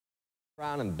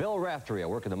Brown and Bill Raftery are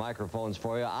working the microphones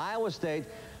for you. Iowa State,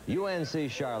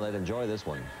 UNC-Charlotte. Enjoy this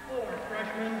one.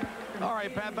 All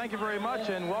right, Pat, thank you very much,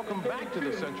 and welcome back to the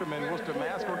Centrum in Worcester,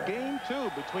 Mass. for Game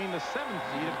 2 between the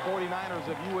 7th-seeded 49ers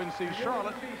of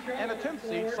UNC-Charlotte and the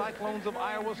 10th-seed Cyclones of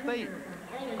Iowa State.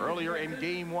 Earlier in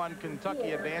Game 1,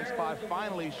 Kentucky advanced by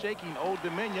finally shaking Old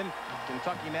Dominion.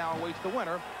 Kentucky now awaits the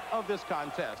winner of this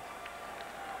contest.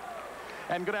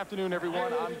 And good afternoon,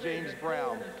 everyone. I'm James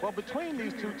Brown. Well, between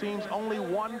these two teams, only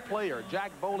one player,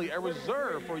 Jack Boley, a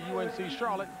reserve for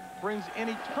UNC-Charlotte, brings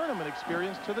any tournament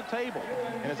experience to the table.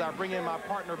 And as I bring in my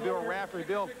partner, Bill Raftery,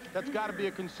 Bill, that's got to be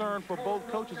a concern for both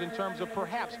coaches in terms of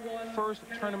perhaps first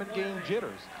tournament game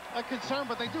jitters. A concern,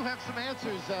 but they do have some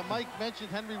answers. Mike mentioned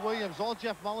Henry Williams. All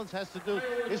Jeff Mullins has to do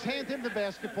is hand him the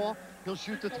basketball. He'll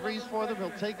shoot the threes for them.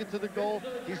 He'll take it to the goal.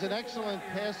 He's an excellent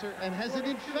passer and has an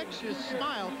infectious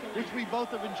smile, which we both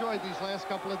have enjoyed these last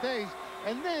couple of days.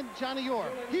 And then Johnny Orr.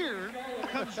 Here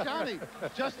comes Johnny.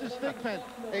 Justus Thigpen,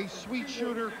 a sweet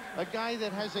shooter, a guy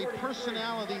that has a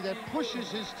personality that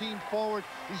pushes his team forward.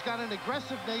 He's got an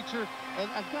aggressive nature and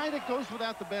a guy that goes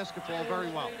without the basketball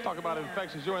very well. Talk about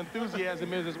infectious. Your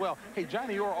enthusiasm is as well. Hey,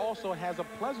 Johnny Orr also has a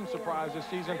pleasant surprise this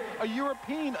season, a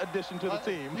European addition to the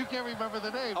team. You can't remember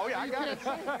the name. Oh, yeah, I got it.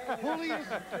 Julius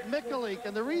Mikalik.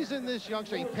 And the reason this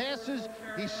youngster, he passes,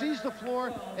 he sees the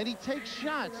floor, and he takes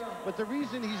shots. But the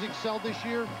reason he's excelled this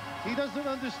year, he doesn't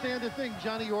understand a thing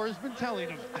Johnny Orr has been telling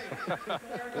him.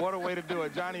 What a way to do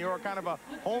it. Johnny Orr, kind of a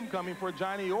homecoming for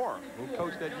Johnny Orr, who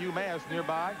coached at UMass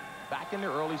nearby back in the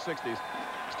early 60s.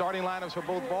 Starting lineups for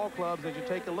both ball clubs, as you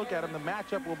take a look at them, the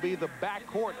matchup will be the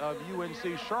backcourt of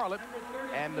UNC-Charlotte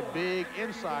and the big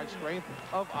inside strength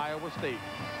of Iowa State.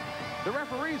 The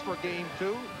referees for Game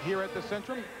 2 here at the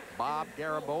Centrum: Bob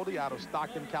Garibaldi out of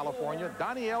Stockton, California,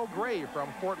 Danielle Gray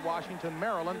from Fort Washington,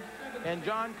 Maryland, and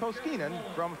John Koskinen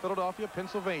from Philadelphia,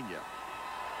 Pennsylvania.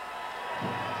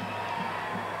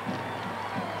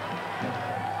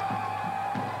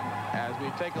 As we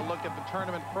take a look at the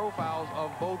tournament profiles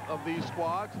of both of these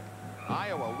squads,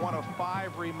 Iowa, one of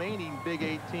 5 remaining Big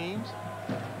 8 teams.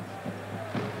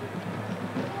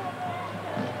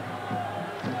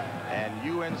 And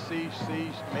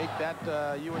UNCC make that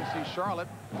UNC-Charlotte.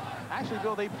 Actually,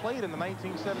 Bill, they played in the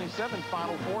 1977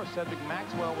 Final Four. Cedrick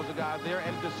Maxwell was a guy there,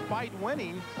 and despite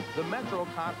winning, the Metro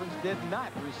Conference did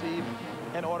not receive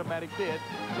an automatic bid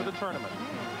to the tournament.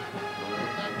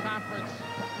 That conference,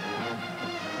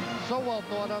 so well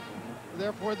thought of,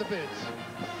 therefore the bids.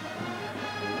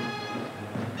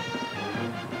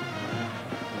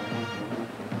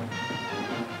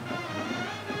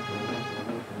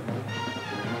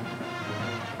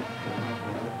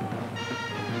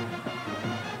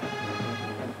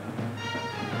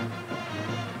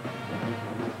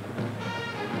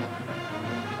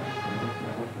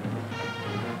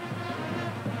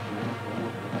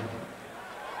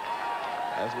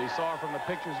 As we saw from the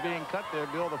pictures being cut there,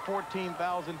 Bill, the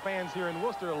 14,000 fans here in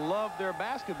Worcester love their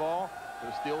basketball.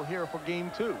 They're still here for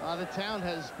Game 2. The town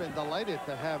has been delighted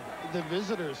to have the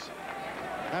visitors.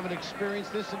 Haven't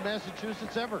experienced this in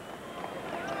Massachusetts ever.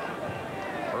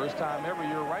 First time ever,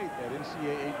 you're right, that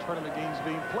NCAA tournament games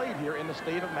being played here in the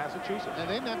state of Massachusetts. And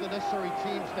they didn't have the necessary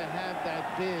teams to have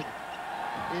that bid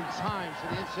in time, so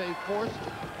the NCAA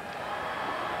forced.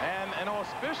 And an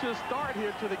auspicious start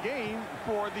here to the game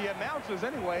for the announcers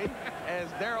anyway, as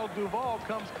Daryl Duval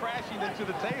comes crashing into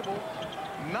the table,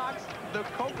 knocks the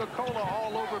Coca-Cola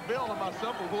all over Bill and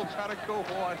myself, but we'll try to go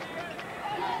on.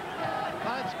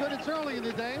 It's good. It's early in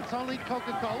the day. It's only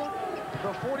Coca-Cola.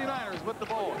 The 49ers with the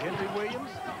ball. Henry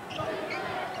Williams.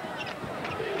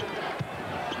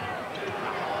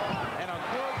 And a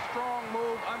good, strong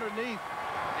move underneath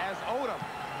as Odom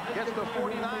gets the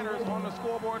 49ers on the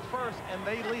scoreboard first, and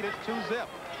they lead it 2-0.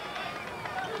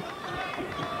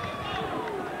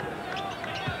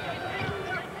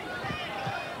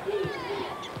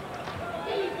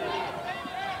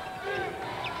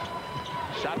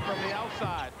 Shot from the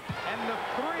outside, and the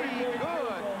 3,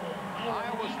 good.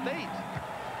 Iowa State,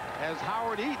 as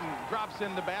Howard Eaton drops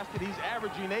in the basket. He's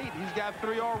averaging 8. He's got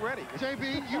 3 already.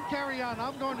 JB, you carry on.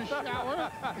 I'm going to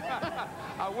shower.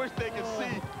 I wish they could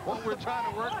see what we're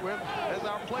trying to work with, as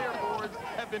our player boards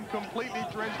have been completely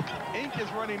drenched. Ink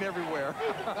is running everywhere.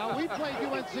 Now, we played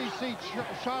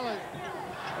UNC-Charlotte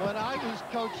when I was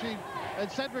coaching, and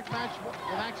Cedrick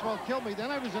Maxwell killed me.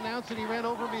 Then I was announcing he ran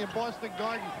over me in Boston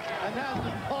Garden, and now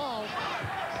the ball.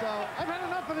 So I've had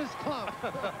enough of this club.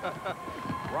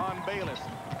 Ron Bayless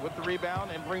with the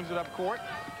rebound and brings it up court.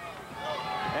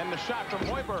 And the shot from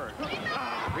Hoiberg.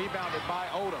 Rebounded by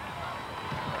Odom.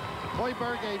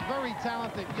 Hoiberg, a very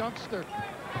talented youngster.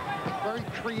 very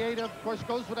creative. Of course,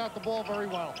 goes without the ball very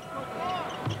well.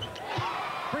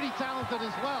 Pretty talented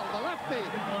as well. The lefty,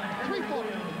 3-4.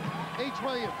 H.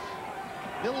 Williams.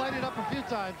 He'll light it up a few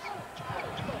times.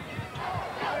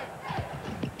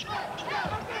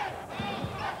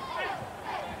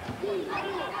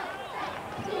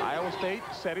 Iowa State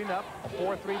setting up a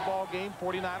 4-3 ball game.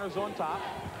 49ers on top.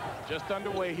 Just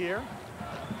underway here.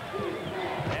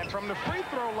 And from the free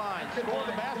throw line, scored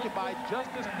the basket by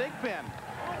Justus Thigpen,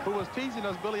 who was teasing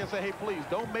us, Billy, and said, hey, please,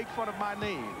 don't make fun of my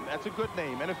name. That's a good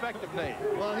name, an effective name.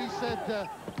 Well, he said,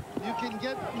 you can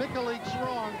get Mikulek's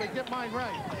wrong, but get mine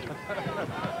right.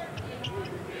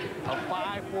 A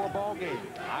 5-4 ball game.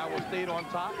 Iowa State on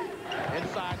top.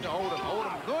 Inside to Odom.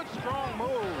 Odom, good, strong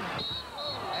move.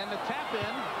 And the tap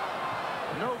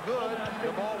in, no good.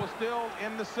 The ball was still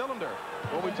in the cylinder.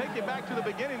 Well, we take you back to the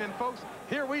beginning, and folks,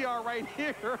 here we are right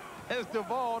here as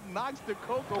Duvall knocks the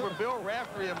Coke over Bill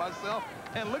Raftery and myself.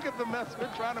 And look at the mess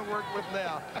we're trying to work with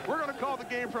now. We're going to call the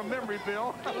game from memory,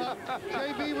 Bill.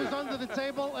 JB was under the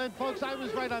table, and folks, I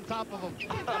was right on top of him.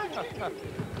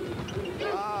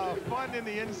 Fun in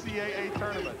the NCAA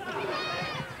tournament.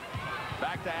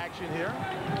 Back to action here.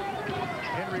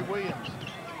 Henry Williams.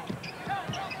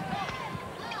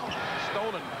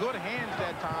 Stolen. Good hands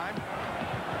that time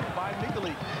by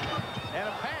Mikulek. And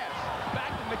a pass.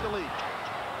 Back to Mikulek.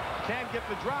 Can't get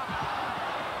the drop.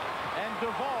 And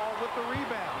Duvall with the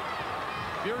rebound.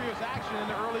 Furious action in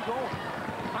the early going.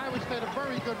 Iowa State, a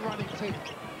very good running team.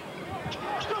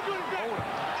 Odom.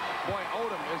 Boy,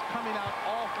 Odom is coming out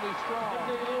awfully strong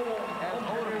as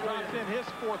Odom drops in his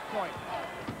 4th point.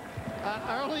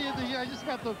 Early in the year, I just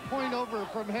got the point over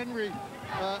from Henry.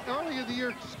 Early in the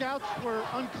year, scouts were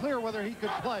unclear whether he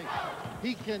could play.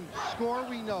 He can score,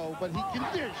 we know, but he can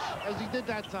dish, as he did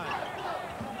that time.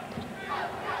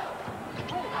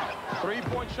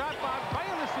 3-point shot by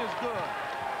Bayless is good.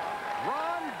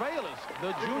 Ron Bayless,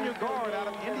 the junior guard out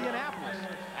of Indianapolis,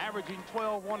 averaging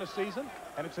 12-1 a season,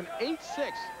 and it's an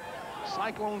 8-6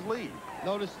 Cyclones lead.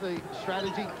 Notice the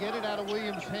strategy, get it out of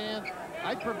Williams' hand.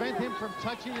 I'd prevent him from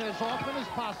touching it as often as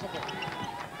possible.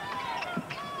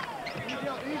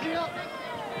 Easy up.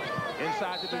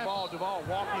 Inside to Duvall. Duvall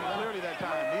walking clearly that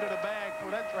time. Needed a bag for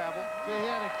that travel. So he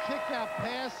had a kick-out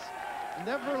pass.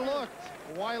 Never looked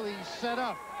while he set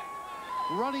up.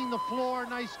 Running the floor,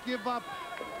 nice give up.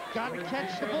 Got to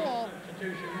catch the ball,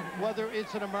 whether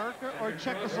it's in America or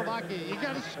Czechoslovakia. You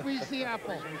got to squeeze the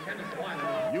apple.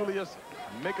 Julius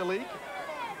Mikulek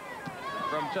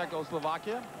from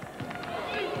Czechoslovakia.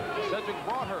 Cedrick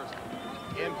Broadhurst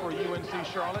in for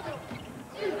UNC-Charlotte.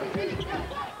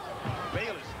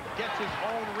 Bayless gets his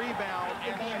own rebound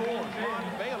and scores.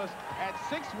 Ron Bayless at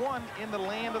 6'1" in the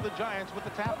land of the Giants with the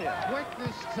tap in.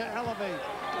 Quickness to elevate.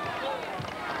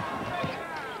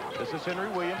 This is Henry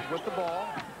Williams with the ball.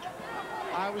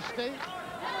 Iowa State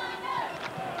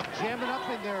jamming up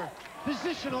in their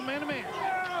positional man-to-man.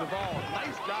 Duvall,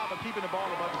 nice job of keeping the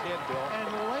ball above his head, Bill. And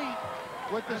late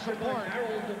with the support.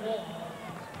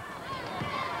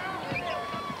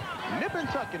 Nip and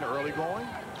tuck in the early going.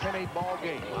 10-8 ball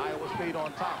game. Iowa State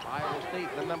on top. Iowa State,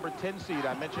 the number 10 seed.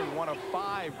 I mentioned one of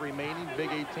 5 remaining Big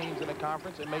 8 teams in the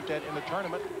conference and make that in the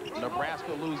tournament.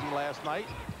 Nebraska losing last night.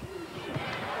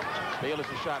 Bayless'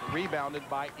 shot rebounded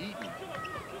by Eaton.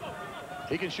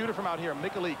 He can shoot it from out here.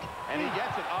 Mikulek, and he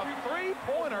gets it. A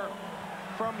 3-pointer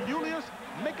from Julius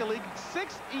Mikulek,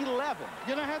 6'11".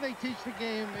 You know how they teach the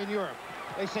game in Europe?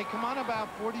 They say, come on about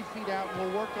 40 feet out, and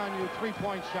we'll work on your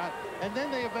 3-point shot. And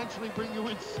then they eventually bring you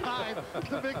inside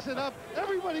to mix it up.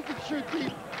 Everybody can shoot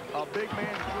deep. A big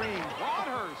man's dream.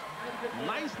 Broadhurst.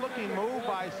 Nice looking move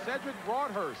by Cedrick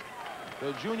Broadhurst,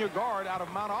 the junior guard out of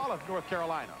Mount Olive, North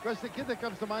Carolina. Of course, the kid that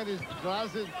comes to mind is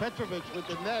Drazen Petrovic with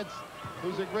the Nets,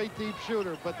 who's a great deep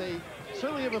shooter. But they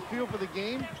certainly have a feel for the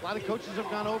game. A lot of coaches have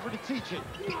gone over to teach it.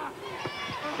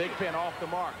 Thigpen off the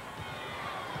mark.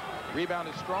 Rebound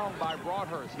is strong by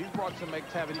Broadhurst. He's brought some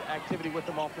activity with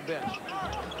him off the bench.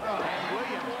 And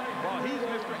Williams, well, he's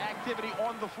Mr. Activity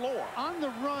on the floor. On the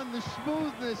run, the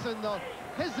smoothness and the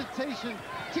hesitation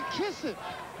to kiss it.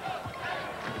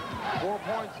 4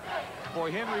 points for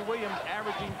Henry Williams,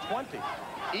 averaging 20.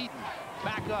 Eaton,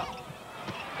 back up.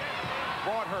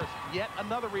 Broadhurst, yet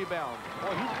another rebound.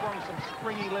 Boy, he's sprung some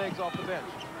springy legs off the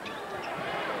bench.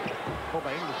 Hope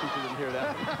my English teacher didn't hear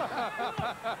that.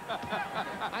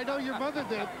 I know your mother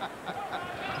did.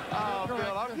 Oh,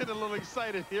 Bill, I'm getting a little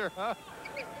excited here, huh?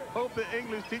 Hope the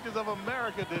English teachers of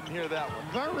America didn't hear that one.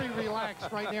 Very relaxed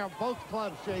right now, both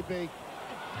clubs, JB.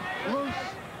 Loose,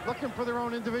 looking for their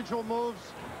own individual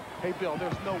moves. Hey, Bill,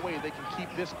 there's no way they can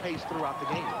keep this pace throughout the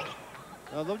game.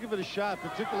 They'll give it a shot,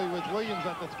 particularly with Williams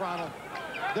at the throttle.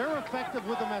 They're effective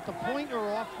with them at the point or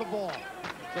off the ball.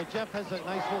 So Jeff has a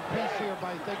nice little piece here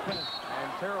by Thigpen.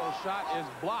 And Terrell's shot is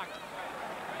blocked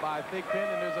by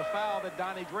Thigpen, and there's a foul that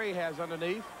Donnie Gray has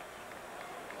underneath.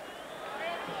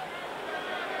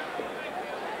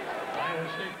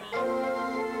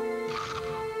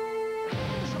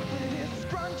 Chocolate is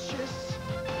scrumptious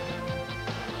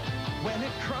when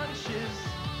it crunches.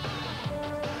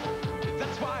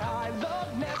 That's why I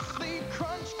love Nestle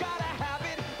Crunch. Gotta have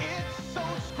it. It's so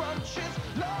scrumptious.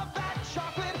 Love that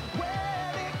chocolate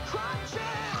when it crunches.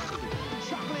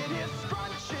 Chocolate is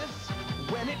scrumptious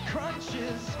when it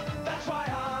crunches. That's why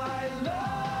I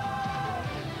love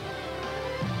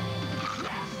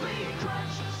Nestle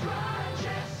Crunch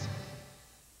Scrunches.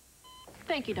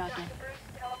 Thank you, Doctor.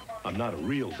 I'm not a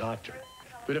real doctor,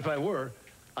 but if I were,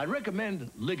 I'd recommend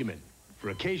ligament for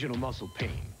occasional muscle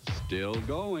pain. Still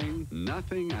going.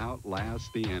 Nothing outlasts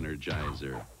the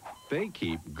Energizer. They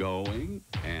keep going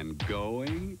and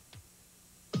going.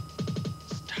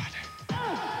 Start.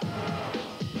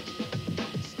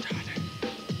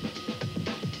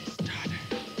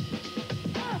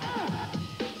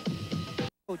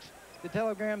 Coach, the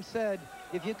telegram said,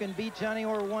 if you can beat Johnny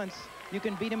Orr once, you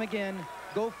can beat him again.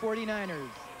 Go 49ers.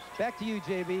 Back to you,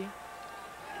 JB.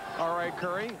 All right,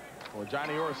 Curry. Well,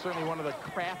 Johnny Orr is certainly one of the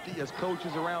craftiest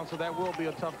coaches around, so that will be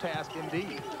a tough task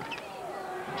indeed.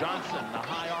 Johnson, the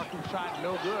high arcing shot,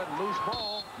 no good. Loose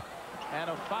ball, and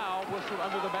a foul whistled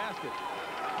under the basket.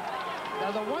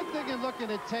 Now, the one thing in looking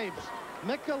at tapes,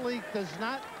 Mikalik does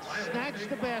not snatch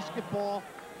the basketball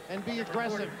and be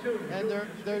aggressive. And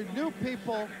they're new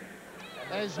people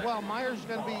as well. Meyer's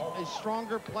going to be a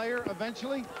stronger player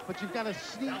eventually, but you've got to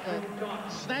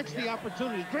snatch the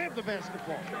opportunity, grab the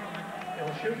basketball.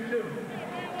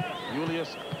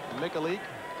 Julius Mikalik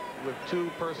with 2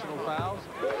 personal fouls.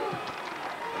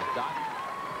 Dot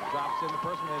drops in the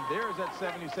personal, and there's that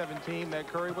 77 team that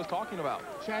Curry was talking about.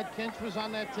 Chad Kinch was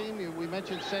on that team. We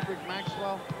mentioned Cedrick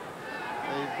Maxwell,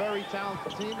 a very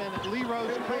talented team, and Lee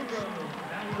Rose coached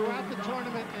throughout the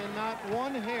tournament, and not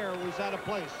one hair was out of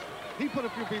place. He put a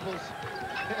few people's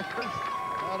hairs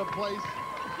out of place.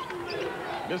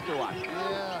 Mr. Watt.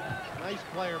 Yeah, nice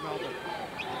player, Melvin.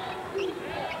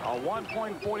 A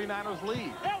 1-point 49ers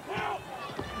lead.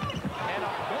 And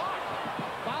a block.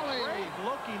 Great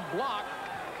looking block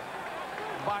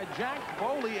by Jack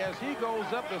Foley as he goes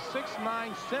up the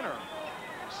 6'9" center.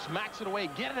 Smacks it away.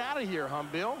 Get it out of here,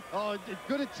 Humbill. Oh,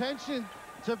 good attention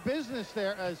to business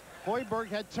there as Hoiberg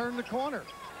had turned the corner.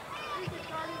 Well,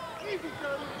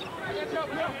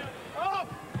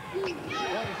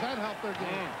 does that help their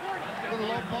game? A little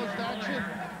low post action.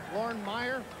 Lauren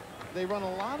Meyer. They run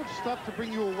a lot of stuff to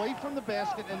bring you away from the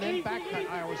basket and then back cut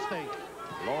Iowa State.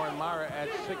 Lauren Meyer at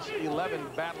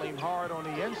 6'11", battling hard on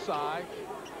the inside.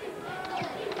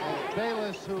 And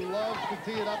Bayless, who loves to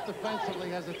tee it up defensively,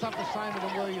 has a tough assignment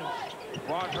in Williams.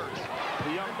 Broadhurst,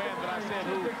 the young man that I said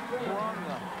who sprung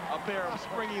a pair of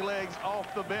springy legs off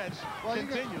the bench,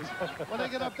 continues. When they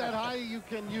get up that high, you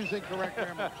can use incorrect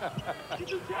grammar.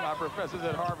 My professors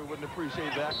at Harvard wouldn't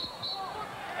appreciate that.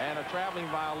 And a traveling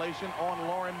violation on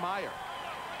Lauren Meyer.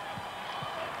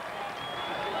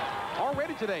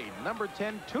 Already today, number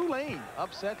 10, Tulane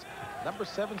upsets number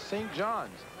 7, St.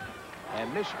 John's.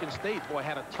 And Michigan State, boy,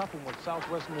 had a tough one with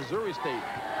Southwest Missouri State.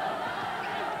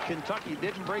 Kentucky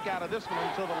didn't break out of this one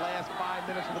until the last 5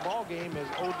 minutes of the ball game as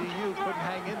ODU couldn't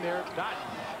hang in there. Dot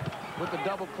with the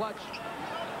double clutch.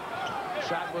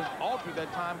 Shot was altered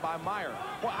that time by Meyer.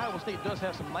 Well, Iowa State does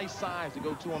have some nice size to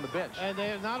go to on the bench. And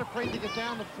they're not afraid to get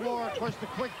down the floor. Of course, the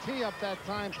quick tee up that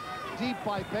time deep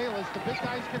by Bayless. The big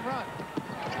guys can run.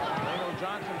 Lano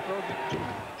Johnson throws it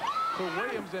to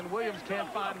Williams, and Williams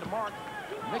can't find the mark.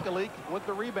 Mikalik with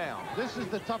the rebound. This is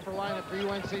the tougher lineup for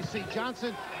UNCC.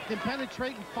 Johnson can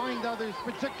penetrate and find others,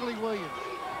 particularly Williams.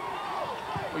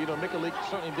 Well, you know, Mikalik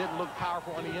certainly didn't look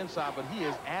powerful on the inside, but he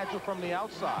is agile from the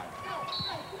outside.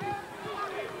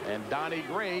 And Donnie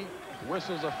Gray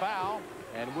whistles a foul,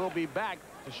 and we'll be back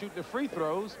to shoot the free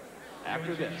throws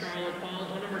after this. Charlotte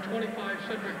fouls on number 25,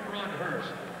 Cedrick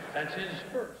Broadhurst. That's his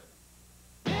first.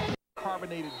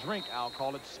 Carbonated drink, I'll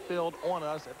call it, spilled on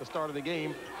us at the start of the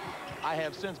game. I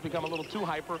have since become a little too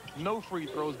hyper. No free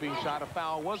throws being shot. A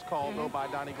foul was called, though, by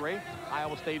Donnie Gray.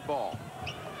 Iowa State ball.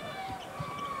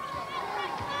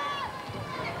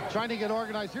 Trying to get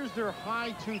organized. Here's their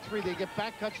high 2-3. They get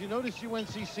back cuts. You notice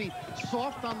UNCC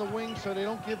soft on the wing so they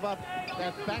don't give up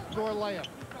that backdoor layup.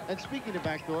 And speaking of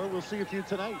backdoor, we'll see a few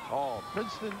tonight. Oh,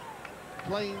 Princeton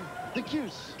playing the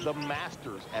Cuse. The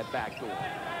Masters at backdoor.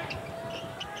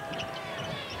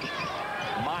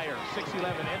 Myers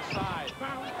 6'11" inside.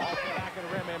 Off the back of the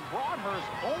rim. And Broadhurst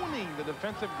owning the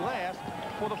defensive glass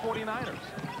for the 49ers.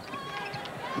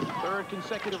 Third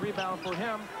consecutive rebound for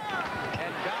him.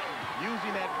 And Gotten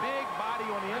using that big body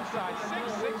on the inside.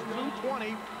 6'6",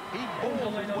 220. He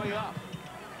bowls his way up.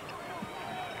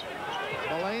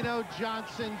 Delano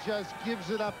Johnson just gives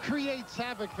it up. Creates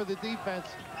havoc for the defense.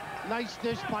 Nice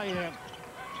dish by him.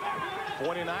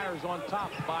 49ers on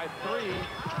top by 3.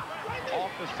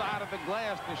 Off the side of the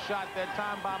glass. The shot that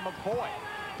time by McCoy.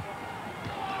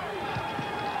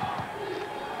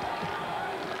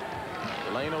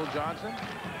 Delano Johnson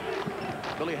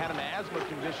really had an asthma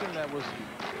condition that was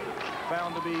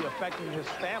found to be affecting his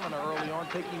stamina early on,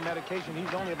 taking medication.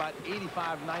 He's only about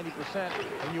 85–90%.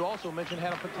 And you also mentioned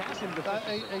had a potassium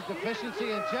deficiency. A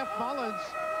deficiency, and Jeff Mullins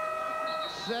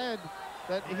said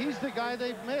that he's the guy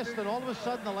they've missed, and all of a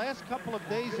sudden the last couple of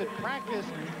days at practice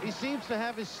he seems to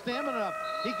have his stamina up.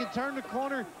 He can turn the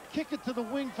corner, kick it to the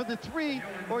wing for the 3,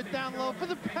 or down low for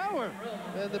the power.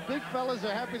 And the big fellas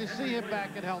are happy to see him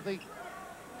back and healthy.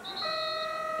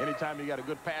 Anytime you got a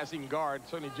good passing guard,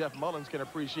 certainly Jeff Mullins can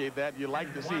appreciate that. You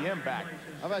like to see him back.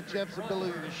 How about Jeff's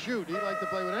ability to shoot? He'd like to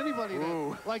play with anybody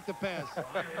that like to pass.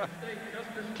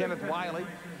 Kenneth Wiley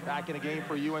back in the game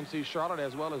for UNC-Charlotte,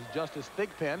 as well as Justus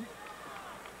Thigpen.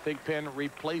 Thigpen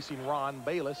replacing Ron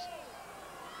Bayless.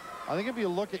 I think if you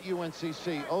look at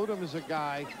UNCC, Odom is a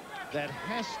guy that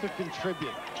has to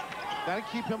contribute. Got to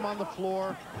keep him on the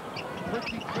floor.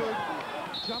 Pretty good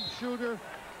jump shooter.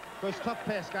 Because tough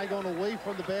pass, guy going away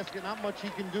from the basket. Not much he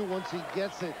can do once he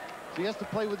gets it. So he has to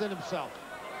play within himself.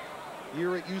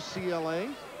 Year at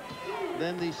UCLA.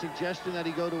 Then the suggestion that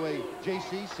he go to a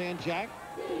JC, San Jack,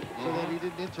 so that he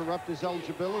didn't interrupt his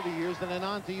eligibility years, and then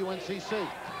on to UNCC.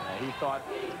 He thought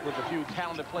with a few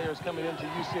talented players coming into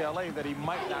UCLA that he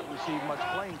might not receive much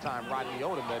playing time. Rodney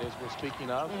Odom, that is, we're speaking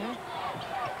of.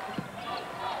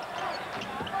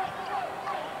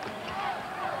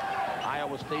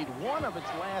 Iowa State, one of its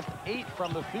last 8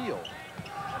 from the field.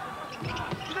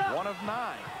 1 of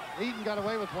 9. Eaton got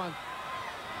away with one.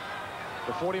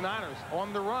 The 49ers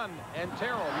on the run, and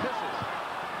Terrell misses.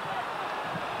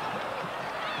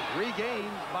 Regained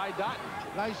by Dotton.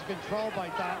 Nice control by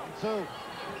Dotton, too.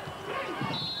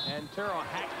 And Terrell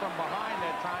hacked from behind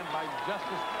that time by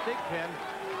Justus Thigpen.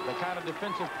 The kind of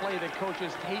defensive play that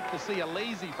coaches hate to see, a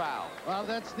lazy foul. Well,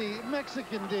 that's the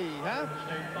Mexican D, huh?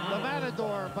 The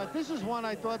Matador. But this is one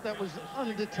I thought that was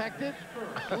undetected.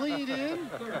 Lead in.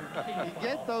 You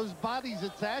get those bodies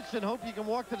attached and hope you can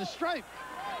walk to the stripe.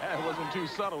 That wasn't too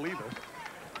subtle either.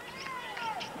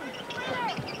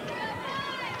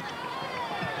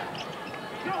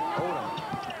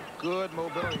 Odom. Good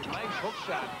mobility. Nice hook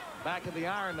shot. Back of the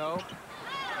iron, though.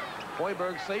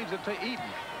 Hoiberg saves it to Eaton.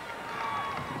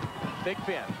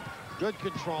 Thigpen. Good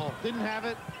control. Didn't have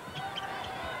it.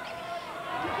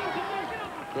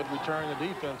 Good return to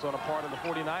defense on a part of the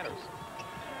 49ers.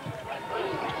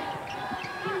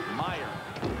 Meyer.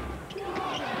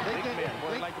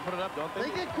 They like to put it up, don't they?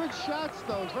 They get good shots,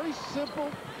 though. Very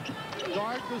simple.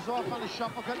 Guard goes off on a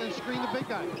shuffle cut and screen the big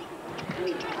guy.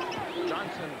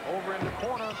 Johnson over in the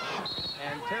corner,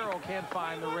 and Terrell can't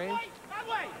find the range.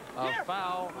 A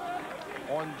foul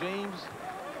on James.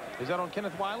 Is that on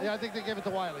Kenneth Wiley? Yeah, I think they gave it to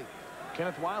Wiley.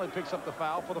 Kenneth Wiley picks up the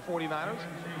foul for the 49ers.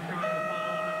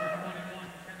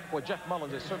 Boy, Jeff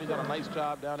Mullins has certainly done a nice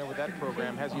job down there with that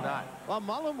program, has he not? Well,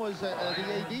 Mullen was the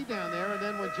AD down there, and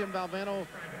then when Jim Valvano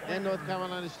and North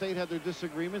Carolina State had their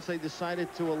disagreements, they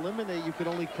decided to eliminate. You could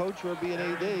only coach or be an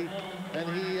AD, and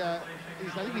I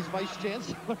think he's vice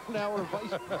chancellor now, or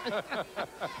vice president.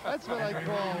 That's what I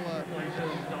call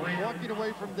walking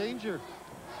away from danger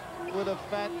with a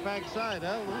fat backside,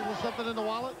 huh? A little something in the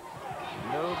wallet?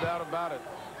 No doubt about it.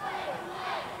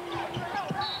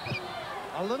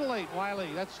 A little late, Wiley.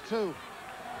 That's 2.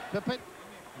 Pippett,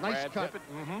 nice cut.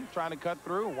 Pippett, trying to cut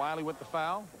through. Wiley with the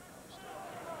foul.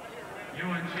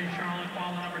 UNC-Charlotte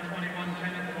foul number 21,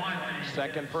 Kenneth Wiley.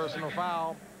 Second personal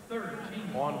foul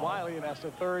on Wiley, and that's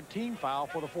the 3rd team foul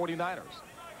for the 49ers.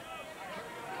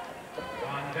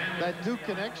 That Duke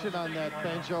connection on that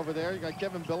bench over there. You got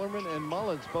Kevin Billerman and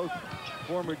Mullins, both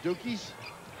former Dukies.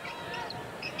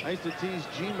 I used to tease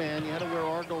G-Man. You had to wear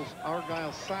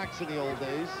Argyle socks in the old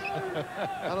days.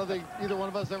 I don't think either one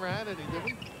of us ever had any, did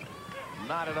we?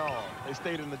 Not at all. They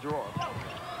stayed in the drawer.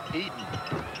 Eaton.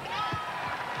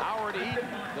 Howard Eaton,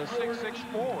 the 6'6"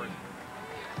 forward,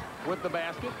 with the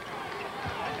basket.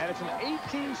 And it's an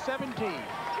 18-17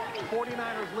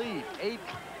 49ers lead.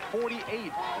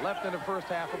 8:48 left in the first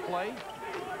half of play.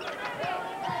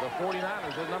 The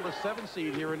 49ers, the number 7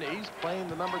 seed here in the East, playing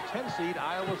the number 10 seed,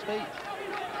 Iowa State.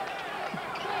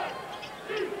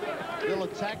 They'll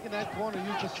attack in that corner,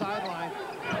 use the sideline.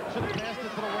 Should have passed it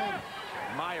to the wing.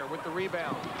 Meyer with the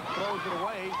rebound, throws it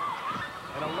away,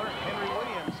 and alert Henry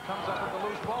Williams comes up with the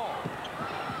loose ball.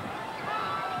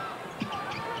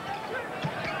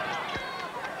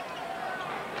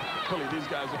 Really, these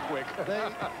guys are quick.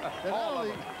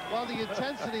 Well, the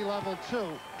intensity level,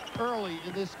 too, early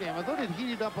in this game. I thought it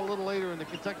heated up a little later in the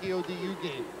Kentucky ODU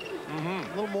game.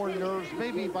 A little more nerves,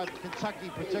 maybe by Kentucky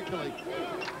particularly.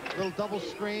 A little double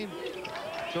screen.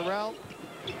 Terrell.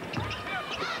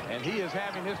 And he is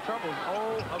having his troubles.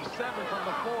 0 of 7 from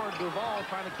the floor. Duval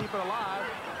trying to keep it alive.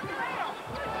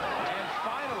 And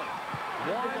finally,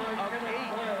 1 of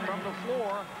 8 from the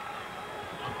floor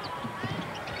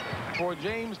for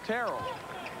James Terrell.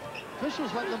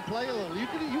 Officials let them play a little. You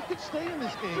could stay in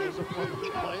this game as a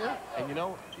player. And you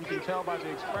know, you can tell by the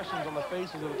expressions on the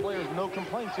faces of the players, no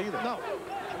complaints either. No.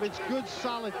 It's good,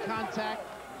 solid contact.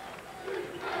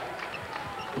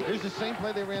 Here's the same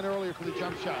play they ran earlier for the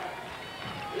jump shot.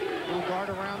 Little guard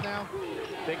around now.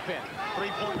 Thigpen,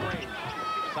 three-point range.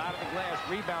 Side of the glass,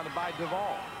 rebounded by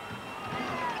Duval.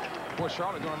 Of course,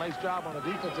 Charlotte doing a nice job on the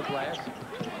defensive glass.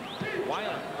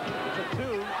 Wiley, it's a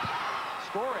 2.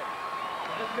 Score it.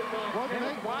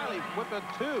 Kenneth Wiley with a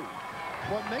 2.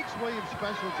 What makes Williams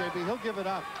special, JB, he'll give it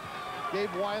up.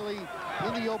 Gave Wiley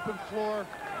in the open floor,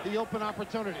 the open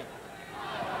opportunity.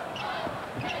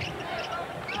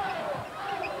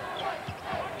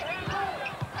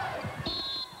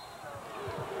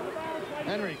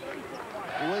 Henry,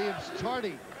 Williams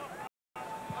tardy.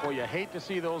 Well, you hate to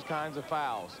see those kinds of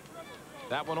fouls.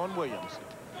 That one on Williams.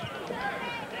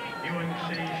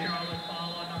 UNC-Charlotte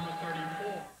foul on number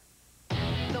 34.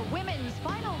 The women's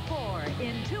Final Four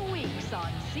in 2 weeks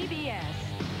on CBS.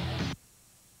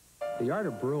 The art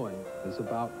of brewing is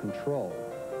about control.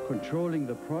 Controlling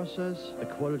the process, the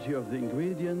quality of the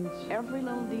ingredients. Every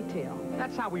little detail.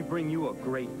 That's how we bring you a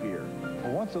great beer.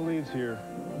 Well, once it leaves here,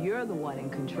 you're the one in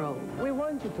control. We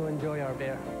want you to enjoy our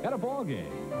beer. At a ball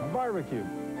game, a barbecue.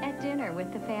 At dinner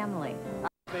with the family.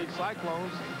 State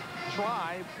Cyclones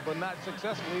tried, but not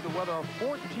successfully, to weather a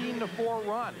 14-4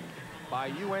 run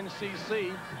by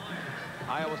UNCC.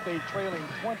 Iowa State trailing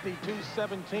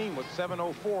 22-17 with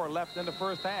 7:04 left in the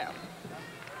first half.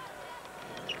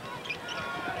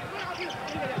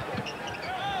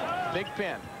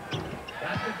 Thigpen.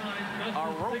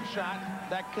 A rope shot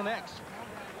that connects.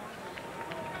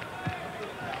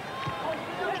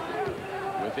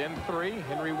 Within 3,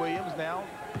 Henry Williams now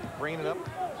bringing it up.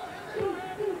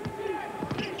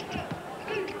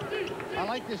 I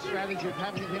like this strategy of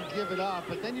having him give it up,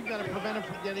 but then you've got to prevent him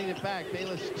from getting it back.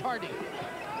 Bayless tardy.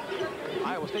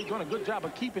 Iowa State doing a good job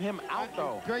of keeping him out,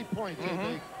 though. Great point,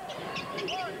 JB.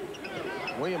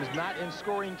 Williams not in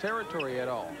scoring territory at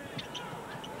all.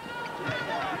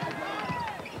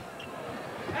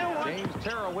 James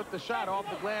Terrell with the shot off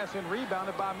the glass and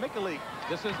rebounded by Mikulek.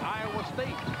 This is Iowa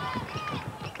State,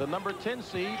 the number 10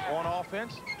 seed on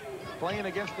offense, playing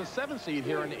against the 7th seed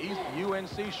here in the East,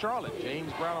 UNC-Charlotte.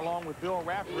 James Brown along with Bill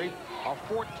Raftery, a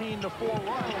 14-4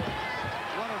 run.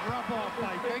 What a rub-off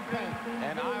by Thigpen.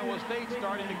 And Iowa State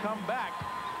starting to come back.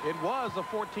 It was a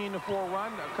 14-4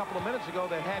 run a couple of minutes ago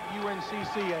that had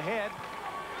UNCC ahead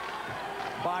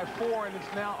by 4, and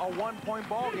it's now a 1-point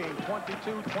ball game,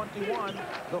 22-21,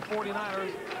 the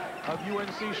 49ers of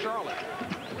UNC-Charlotte.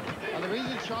 The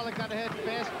reason Charlotte got ahead,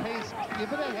 fast pace,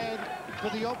 give it ahead for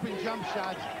the open jump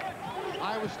shots.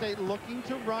 Iowa State looking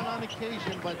to run on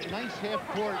occasion, but nice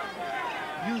half-court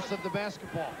use of the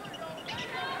basketball.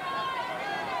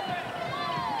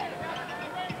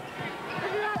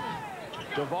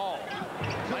 Duval,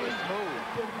 nice move.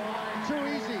 Too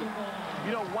easy.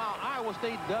 You know, while Iowa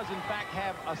State does, in fact,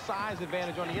 have a size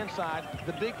advantage on the inside,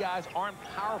 the big guys aren't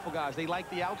powerful guys. They like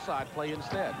the outside play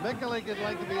instead. Mikulek would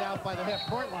like to be out by the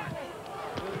half-court line.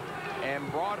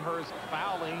 And Broadhurst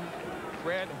fouling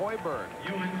Fred Hoiberg.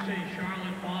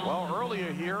 Well,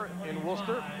 earlier here in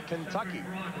Worcester, Kentucky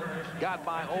got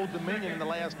by Old Dominion in the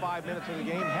last 5 minutes of the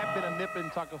game. Had been a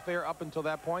nip-and-tuck affair up until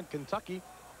that point. Kentucky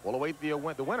will await the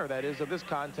winner, that is, of this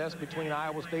contest between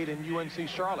Iowa State and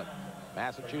UNC-Charlotte.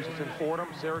 Massachusetts in Fordham,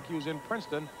 Syracuse in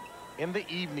Princeton in the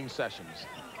evening sessions.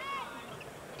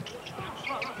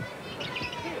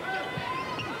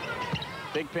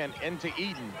 Thigpen into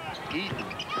Eden. Eden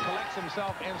collects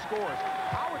himself and scores.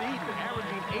 Howard Eden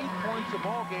averaging 8 points a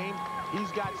ball game. He's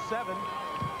got 7,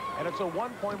 and it's a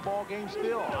 1-point ball game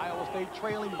still. Iowa State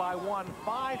trailing by 1,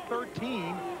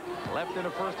 5:13 left in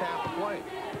the first half of play.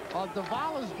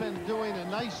 Duval has been doing a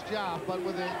nice job, but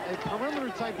with a perimeter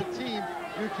type of team,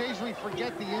 you occasionally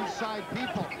forget the inside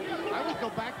people. I would go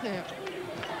back to him.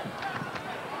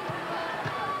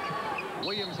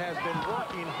 Williams has been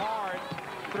working hard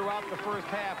throughout the first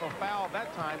half. A foul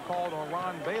that time called on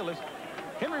Ron Bayless.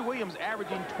 Henry Williams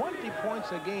averaging 20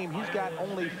 points a game. He's got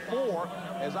only 4,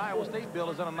 as Iowa State Bill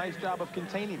has done a nice job of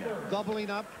containing him. Doubling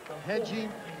up,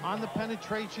 hedging, on the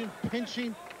penetration,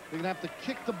 pinching. They're going to have to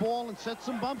kick the ball and set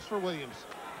some bumps for Williams.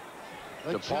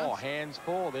 DePaul hands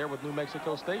full there with New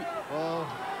Mexico State. Oh,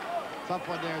 tough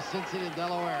one there, Cincy and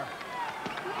Delaware.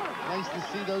 Nice to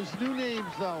see those new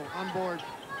names, though, on board.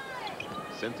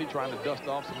 Cincy trying to dust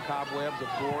off some cobwebs of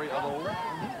glory of old.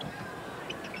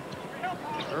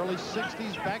 Early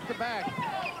 60s, back-to-back.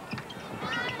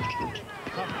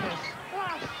 Tough miss.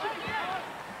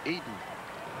 Eaton.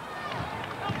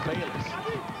 Bayless.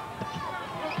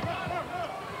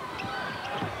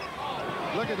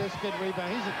 Look at this kid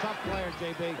rebound. He's a tough player,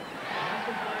 JB.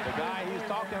 The guy he's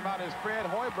talking about is Fred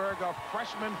Hoiberg, a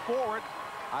freshman forward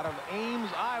out of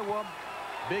Ames, Iowa.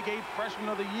 Big 8 freshman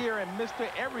of the year and Mr.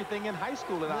 Everything in high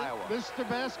school in Iowa. Mr.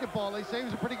 Basketball. They say he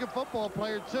was a pretty good football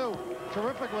player, too.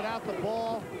 Terrific without the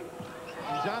ball.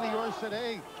 And Johnny Orr said,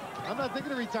 hey, I'm not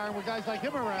thinking of retiring with guys like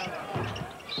him around.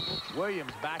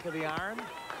 Williams back of the iron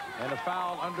and a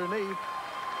foul underneath.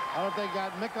 I don't think they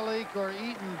got Mikulek or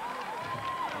Eaton.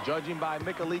 Judging by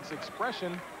Mikulek's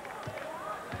expression,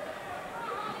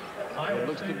 it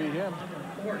looks to be him.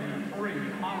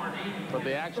 But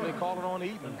they actually called it on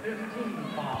Eaton.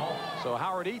 So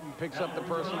Howard Eaton picks up the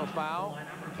personal foul,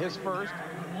 his first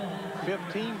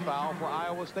 15 foul for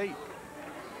Iowa State.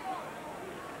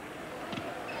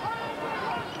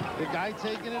 The guy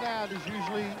taking it out is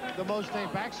usually the most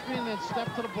named backscreen and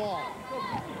step to the ball.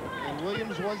 And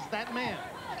Williams was that man.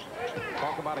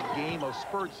 Talk about a game of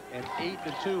spurts, an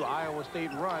 8-2 Iowa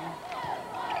State run.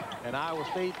 And Iowa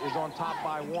State is on top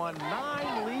by 1.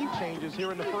 9 lead changes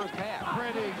here in the first half.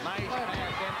 Pretty nice pass,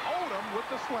 and Odom with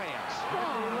the slams.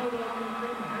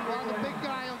 Well, the big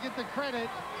guy will get the credit.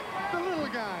 The little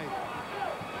guy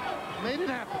made it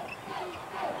happen.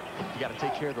 You got to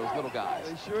take care of those little guys.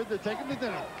 They sure did. Take them to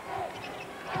dinner.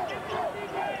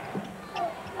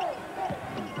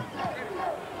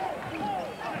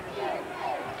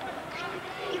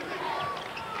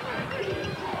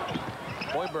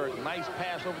 Hoiberg, nice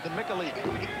pass over to Mikulek.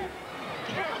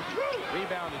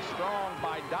 Rebounded strong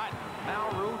by Dotton.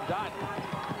 Nauru Dotton.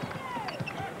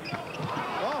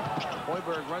 Oh,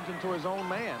 Hoiberg runs into his own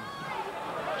man.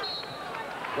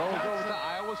 Goes over to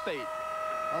Iowa State.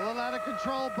 A little out of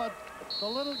control, but the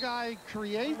little guy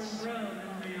creates.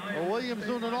 Well, Williams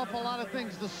doing an awful lot of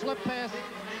things. The slip pass.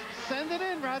 Send it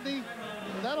in, Rodney.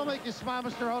 That'll make you smile,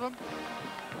 Mr. Odom.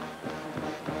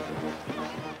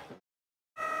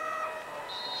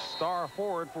 Star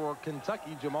forward for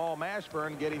Kentucky, Jamal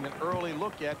Mashburn, getting an early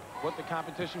look at what the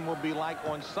competition will be like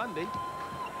on Sunday.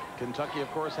 Kentucky, of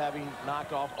course, having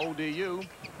knocked off ODU.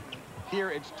 Here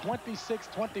it's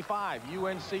 26-25.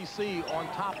 UNCC on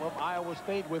top of Iowa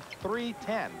State with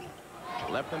 3:10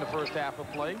 left in the first half of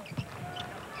play.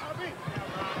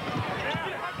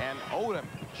 And Odom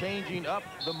changing up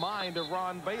the mind of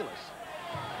Ron Bayless.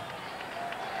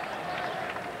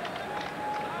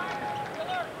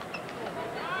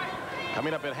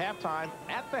 Coming up at halftime,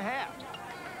 at the half,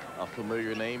 a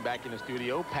familiar name back in the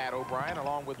studio, Pat O'Brien,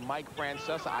 along with Mike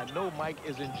Francesa. I know Mike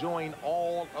is enjoying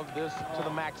all of this to the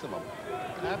maximum.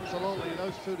 Absolutely,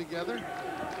 those two together.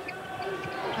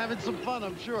 Having some fun,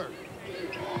 I'm sure.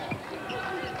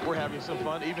 We're having some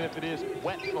fun, even if it is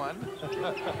wet fun.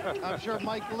 I'm sure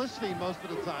Mike listening most of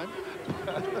the time.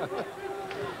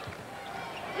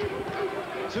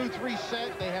 2-3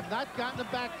 set. They have not gotten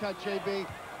a back cut, JB.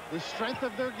 The strength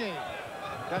of their game.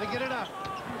 Got to get it up.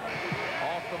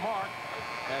 Off the mark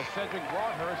as Cedrick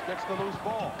Broadhurst gets the loose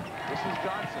ball. This is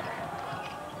Johnson.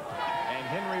 And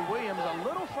Henry Williams a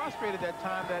little frustrated that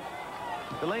time that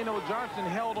Delano Johnson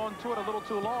held on to it a little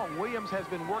too long. Williams has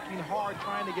been working hard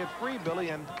trying to get free, Billy,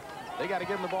 and they got to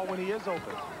give him the ball when he is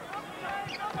open.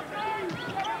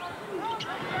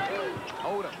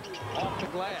 Odom off the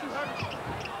glass.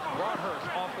 Broadhurst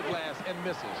off the glass and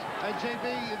misses. And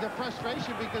JB, the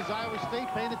frustration because Iowa State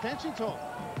paying attention to him.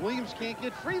 Williams can't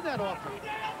get free that often.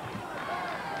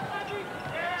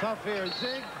 Tough here,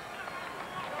 Zig.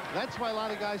 That's why a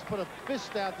lot of guys put a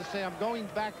fist out to say, I'm going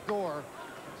back door.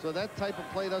 So that type of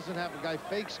play doesn't happen. Guy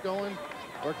fakes going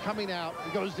or coming out.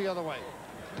 He goes the other way.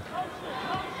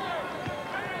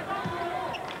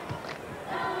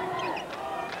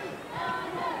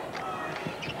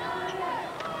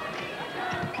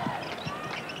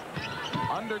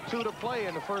 Under 2 to play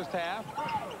in the first half.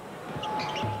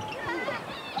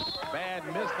 Bad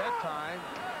miss that time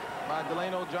by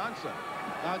Delano Johnson.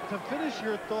 Now, to finish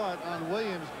your thought on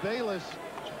Williams, Bayless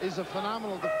is a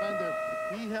phenomenal defender.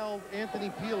 He held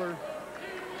Anthony Peeler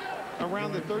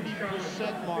around the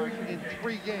 30% mark in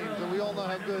 3 games, and we all know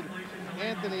how good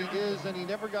Anthony is, and he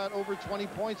never got over 20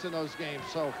 points in those games.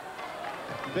 So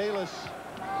Bayless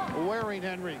wearing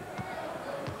Henry.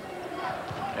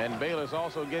 And Bayless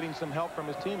also getting some help from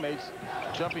his teammates,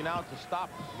 jumping out to stop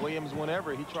Williams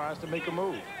whenever he tries to make a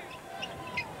move.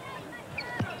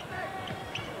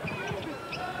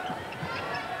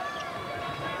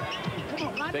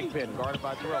 Thigpen guarded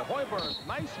by Terrell. Hoiberg,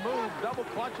 nice move, double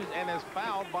clutches, and is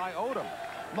fouled by Odom.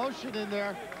 Motion in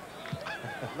there.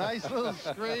 Nice little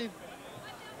screen.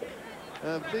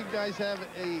 Big guys have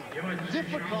a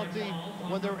difficulty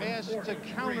when they're asked to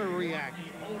counter-react.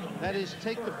 That is,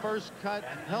 take the first cut,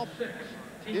 help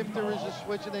if there is a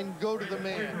switch, and then go to the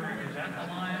man.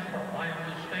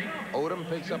 Odom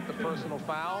picks up the personal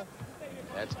foul.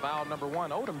 That's foul number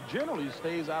 1. Odom generally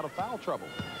stays out of foul trouble.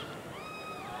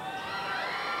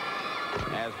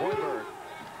 As Hoiberg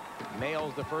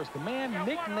nails the first, the man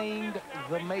nicknamed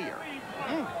the mayor.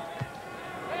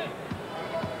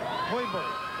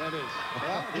 Hoiberg, that is.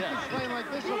 Well, you can explain like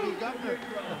this will be governor.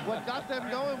 What got them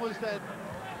going was that,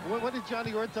 what did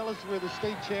Johnny Orr tell us? We're the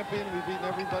state champion. We've beaten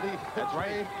everybody. That's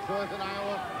right. North in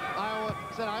Iowa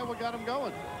said Iowa got them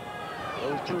going.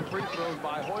 Those 2 free throws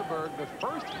by Hoiberg, the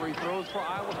first free throws for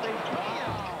Iowa State.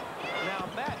 Wow. Now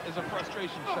that is a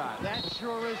frustration shot. That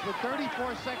sure is. With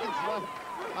 34 seconds left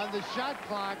on the shot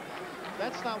clock,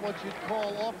 that's not what you'd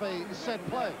call off a set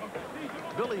play.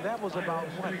 Billy, that was about,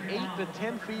 what, 8 to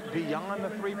 10 feet beyond the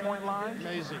 3-point line?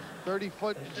 Amazing.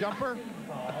 30-foot jumper.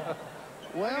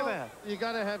 Well, you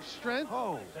got to have strength,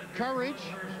 courage,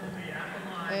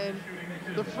 and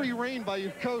the free reign by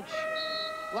your coach.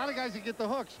 A lot of guys that get the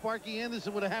hook. Sparky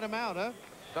Anderson would have had him out, huh?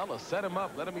 Fella, set him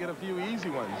up. Let him get a few easy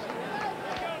ones.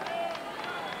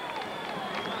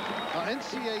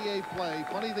 NCAA play,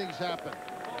 funny things happen.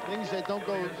 Things that don't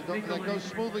go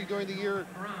smoothly during the year.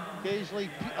 Occasionally,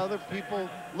 other people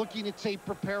looking at tape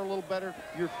prepare a little better.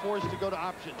 You're forced to go to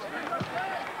options.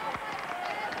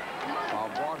 While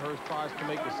Broadhurst tries to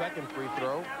make the second free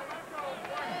throw,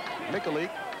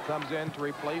 Mikalik comes in to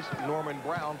replace Norman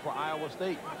Brown for Iowa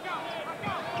State.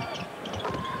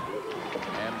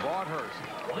 And Broadhurst,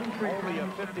 only a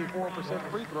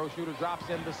 54% free throw shooter, drops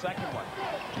in the second one.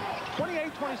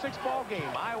 28-26 ball game.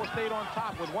 Iowa State on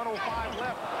top with 1:05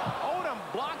 left. Odom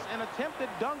blocks an attempted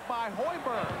dunk by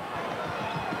Hoiberg.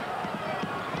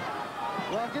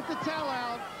 Well, get the towel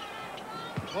out.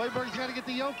 Hoiberg's got to get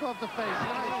the yoke off the face.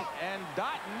 And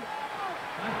Doughton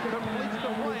completes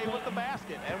the play with the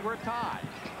basket, and we're tied.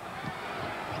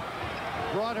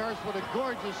 Broadhurst with a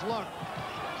gorgeous look.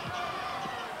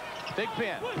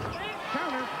 Thigpen.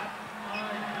 Counter.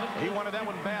 He wanted that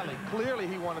one badly. Clearly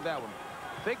he wanted that one.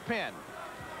 Thigpen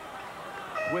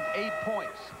with 8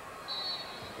 points.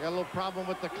 Got a little problem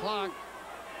with the clock.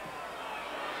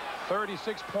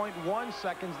 36.1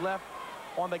 seconds left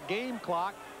on the game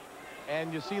clock.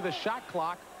 And you see the shot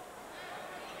clock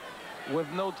with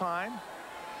no time.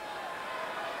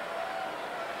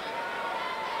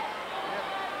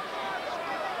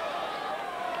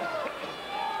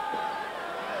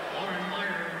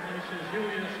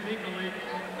 The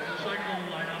Cyclone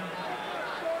lineup.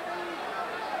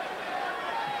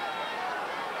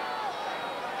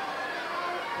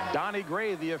 Donnie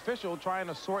Gray, the official, trying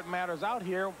to sort matters out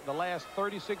here. The last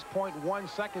 36.1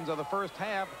 seconds of the first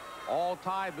half, all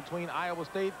tied between Iowa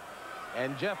State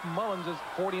and Jeff Mullins'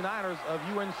 49ers of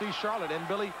UNC-Charlotte. And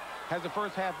Billy, has the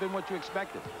first half been what you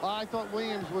expected? I thought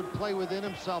Williams would play within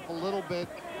himself a little bit.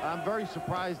 I'm very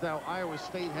surprised how Iowa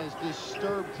State has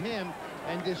disturbed him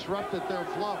and disrupted their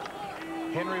flow.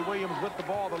 Henry Williams with the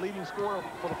ball, the leading scorer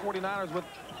for the 49ers with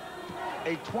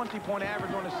a 20-point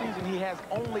average on the season. He has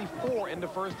only 4 in the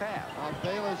first half.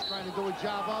 Bayless trying to do a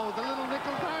job. Oh, the little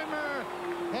nickel dimer.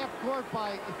 Half court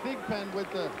by Thigpen with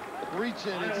the reach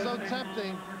in. It's so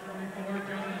tempting.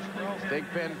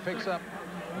 Thigpen picks up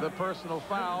the personal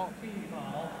foul.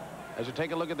 As you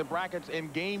take a look at the brackets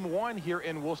in game 1 here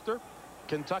in Worcester,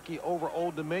 Kentucky over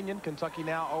Old Dominion. Kentucky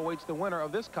now awaits the winner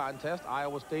of this contest,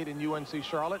 Iowa State and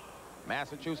UNC-Charlotte.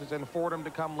 Massachusetts and Fordham to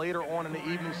come later on in the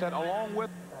evening set, along with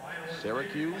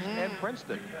Syracuse and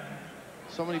Princeton.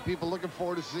 So many people looking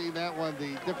forward to seeing that one,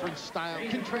 the different styles,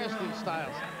 contrasting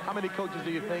styles. How many coaches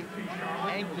do you think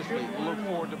anxiously look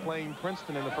forward to playing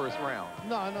Princeton in the first round?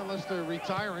 None, unless they're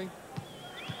retiring.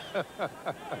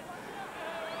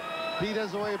 Pete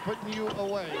has a way of putting you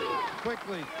away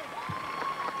quickly.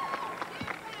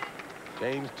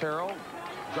 James Terrell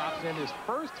drops in his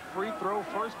first free throw,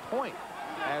 first point,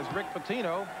 as Rick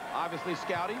Pitino, obviously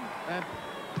scouting. And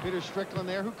Peter Strickland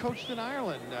there, who coached in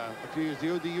Ireland a few years, the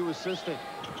ODU assistant.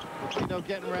 Pitino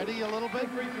getting ready a little bit.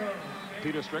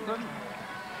 Peter Strickland.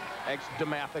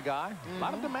 Ex-DeMatha guy. A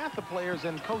lot of DeMatha players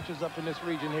and coaches up in this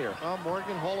region here.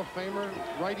 Morgan, Hall of Famer,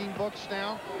 writing books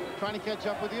now, trying to catch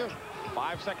up with you.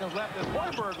 5 seconds left as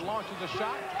Hoiberg launches a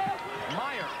shot.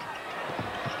 Meyer.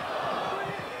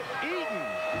 Eaton.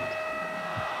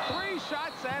 3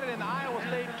 shots at it, and Iowa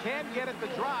State can't get it to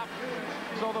drop.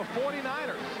 So the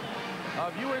 49ers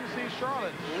of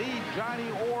UNC-Charlotte lead Johnny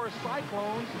Orr's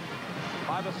Cyclones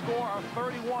by the score of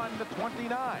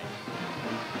 31-29.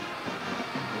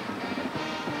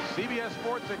 CBS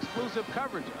Sports exclusive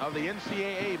coverage of the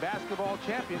NCAA basketball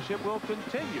championship will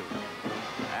continue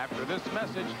after this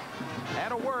message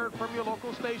and a word from your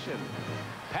local station.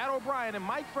 Pat O'Brien and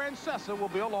Mike Francesa will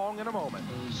be along in a moment.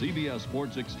 CBS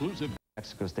Sports exclusive.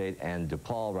 Mexico State and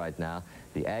DePaul right now.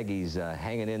 The Aggies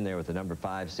hanging in there with the number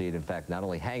 5 seed. In fact, not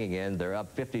only hanging in, they're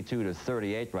up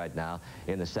 52-38 right now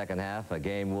in the second half. A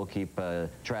game we'll keep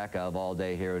track of all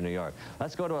day here in New York.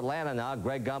 Let's go to Atlanta now.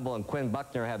 Greg Gumbel and Quinn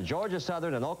Buckner have Georgia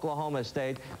Southern and Oklahoma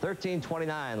State.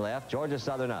 13:29 left. Georgia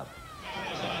Southern up.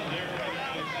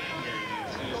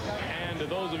 And to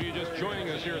those of you just joining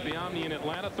us here at the Omni in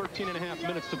Atlanta, 13.5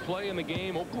 minutes to play in the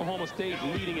game. Oklahoma State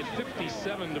leading at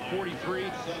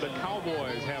 57-43. The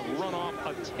Cowboys have run off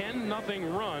a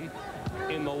 10-0 run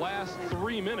in the last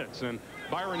 3 minutes. And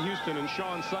Byron Houston and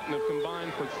Sean Sutton have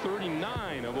combined for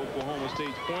 39 of Oklahoma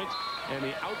State's points. And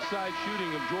the outside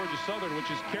shooting of Georgia Southern, which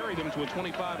has carried them to a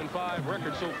 25-5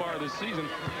 record so far this season,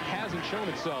 hasn't shown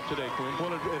itself today, Quinn. Well,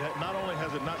 not only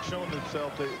has it not shown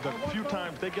itself, the few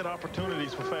times they get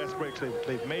opportunities for fast breaks,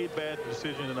 they've made bad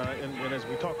decisions. And as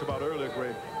we talked about earlier,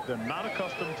 Greg, they're not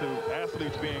accustomed to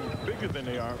athletes being bigger than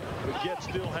they are, but yet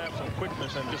still have some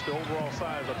quickness and just the overall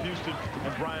size of Houston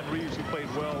and Brian Reeves, who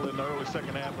played well in the early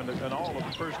second half and all of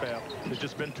the first half. It's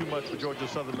just been too much for Georgia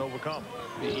Southern to overcome.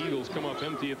 The Eagles come up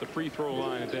empty at the free throw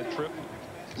line at that trip.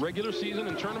 Regular season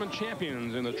and tournament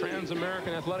champions in the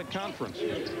Trans-American Athletic Conference.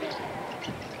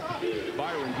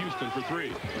 Byron Houston for 3.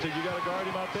 So you got to guard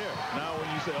him out there. Now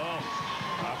when you say, oh,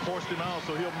 I forced him out,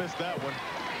 so he'll miss that one.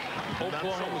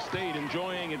 Oklahoma State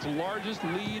enjoying its largest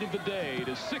lead of the day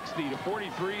to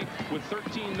 60-43 with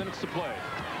 13 minutes to play.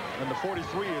 And the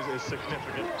 43 is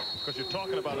significant because you're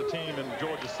talking about a team in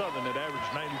Georgia Southern that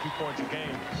averaged 92 points a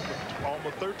game.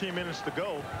 Almost 13 minutes to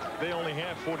go, they only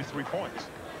had 43 points.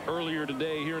 Earlier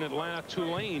today here in Atlanta,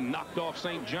 Tulane knocked off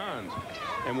St. John's,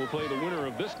 and we'll play the winner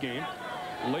of this game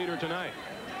later tonight.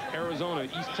 Arizona,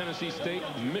 East Tennessee State,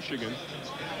 Michigan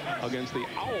against the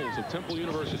Owls of Temple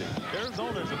University.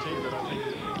 Arizona is a team that I think...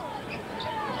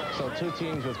 So 2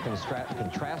 teams with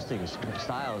contrasting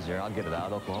styles here. I'll get it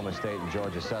out. Oklahoma State and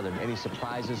Georgia Southern. Any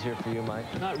surprises here for you, Mike?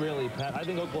 Not really, Pat. I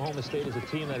think Oklahoma State is a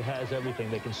team that has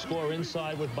everything. They can score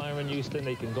inside with Byron Houston.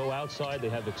 They can go outside. They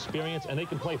have experience, and they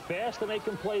can play fast and they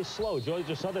can play slow.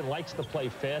 Georgia Southern likes to play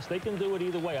fast. They can do it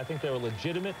either way. I think they're a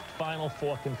legitimate Final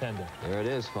Four contender. There it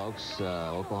is, folks.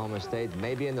 Oklahoma State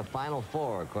may be in the Final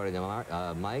Four, according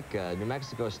to Mike. New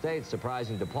Mexico State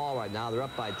surprising DePaul right now. They're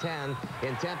up by 10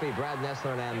 in Tempe. Brad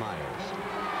Nessler and Ann Myers.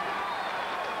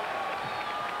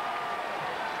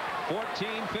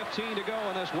 14-15 to go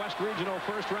in this West Regional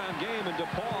first-round game, and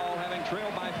DePaul, having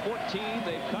trailed by 14,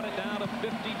 they've cut it down to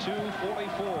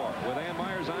 52-44. With Ann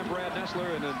Myers, I'm Brad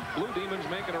Nessler, and the Blue Demons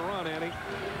making a run, Annie.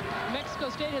 Mexico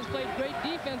State has played great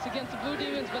defense against the Blue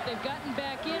Demons, but they've gotten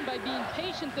back in by being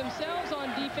patient themselves on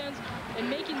defense and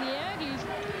making the Aggies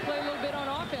play a little bit on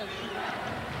offense.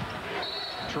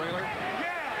 Trailer.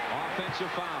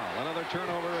 Offensive foul. Another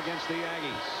turnover against the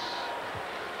Aggies.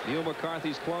 Neil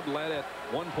McCarthy's club led at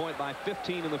 1 point by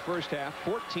 15 in the first half,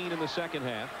 14 in the second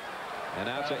half, and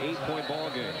now it's an 8-point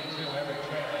ball game.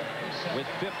 With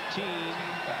 15,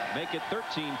 make it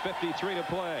 13, 53 to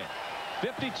play.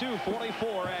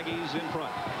 52-44, Aggies in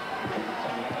front.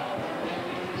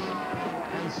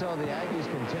 And so the Aggies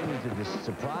continue to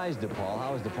surprise DePaul.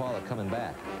 How is DePaul coming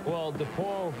back? Well,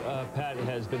 DePaul, Pat,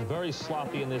 has been very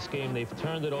sloppy in this game. They've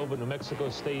turned it over. New Mexico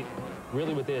State,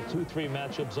 really with their 2-3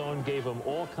 matchup zone, gave them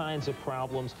all kinds of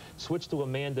problems, switched to a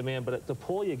man-to-man. But at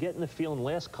DePaul, you're getting the feeling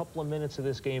last couple of minutes of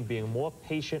this game being more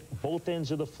patient, both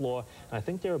ends of the floor. And I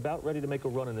think they're about ready to make a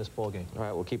run in this ball game. All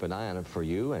right, we'll keep an eye on it for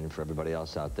you and for everybody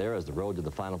else out there as the road to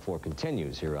the Final Four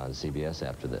continues here on CBS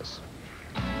after this.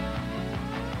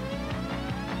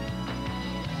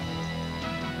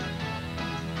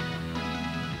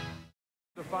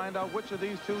 To find out which of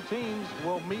these 2 teams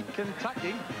will meet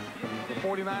Kentucky, the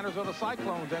 49ers or the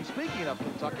Cyclones. And speaking of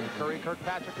Kentucky, Curry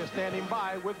Kirkpatrick is standing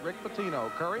by with Rick Pitino.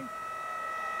 Curry?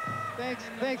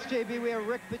 Thanks, JB. We have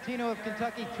Rick Pitino of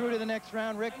Kentucky through to the next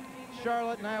round. Rick,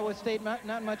 Charlotte and Iowa State,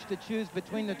 not much to choose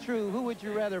between the two. Who would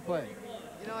you rather play?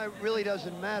 You know, it really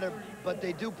doesn't matter, but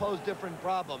they do pose different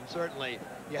problems, certainly.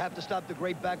 You have to stop the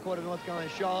great backcourt of North Carolina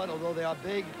Charlotte, although they are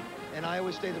big, and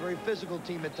Iowa State is a very physical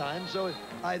team at times, so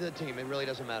either team, it really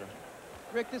doesn't matter.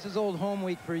 Rick, this is old home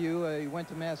week for you. You went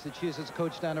to Massachusetts,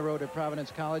 coached down the road at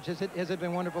Providence College. Has it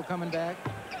been wonderful coming back?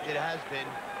 It has been.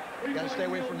 You got to stay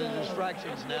away from the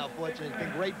distractions now, fortunately. It's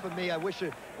been great for me. I wish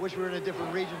we were in a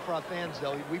different region for our fans,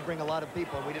 though. We bring a lot of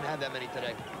people, and we didn't have that many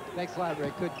today. Thanks a lot,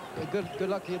 Rick. Good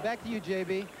luck to you. Back to you,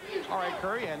 JB. All right,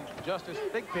 Curry, and Justus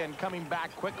Thigpen coming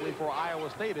back quickly for Iowa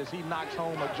State as he knocks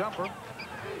home a jumper.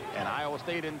 And Iowa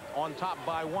State on top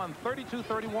by 1,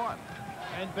 32-31.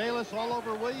 And Bayless all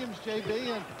over Williams,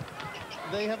 JB, and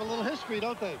they have a little history,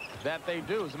 don't they? That they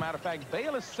do. As a matter of fact,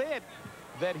 Bayless said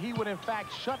that he would, in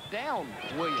fact, shut down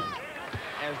Williams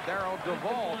as Darryl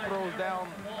Duvall throws down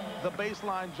the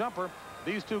baseline jumper.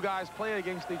 These two guys played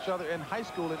against each other in high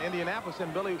school in Indianapolis.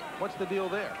 And, Billy, what's the deal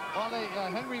there? Well,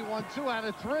 Henry won 2 out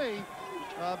of 3,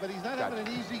 but he's not having an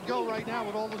easy go right now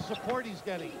with all the support he's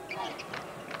getting.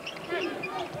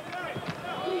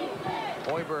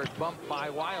 Hoiberg bumped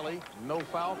by Wiley. No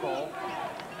foul call.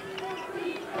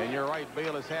 And you're right,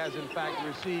 Bayless has, in fact,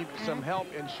 received some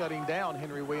help in shutting down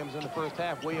Henry Williams in the first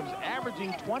half. Williams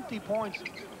averaging 20 points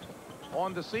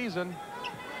on the season,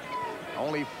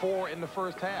 only 4 in the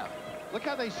first half. Look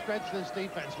how they stretch this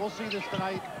defense. We'll see this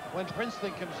tonight when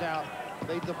Princeton comes out.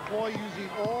 They deploy using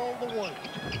all the wood.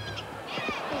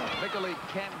 Mickley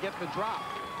can't get the drop.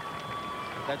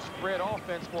 That spread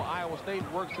offense for Iowa State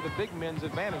works to the big men's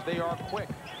advantage. They are quick.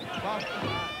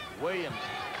 Williams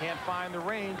can't find the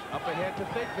range. Up ahead to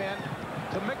Thigpen.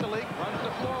 To Mickley. Runs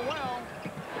the floor well.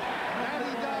 That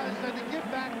he does. And the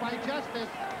give back by Justus.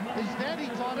 His daddy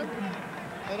taught him.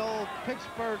 An old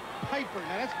Pittsburgh Piper.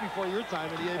 Now, that's before your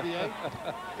time in the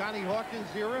ABA. Connie Hawkins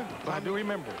era. I do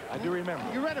remember. I do remember.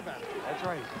 You read about it. That's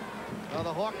right. Well,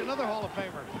 the Hawk, another Hall of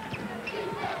Famer.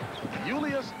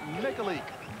 Julius Mickley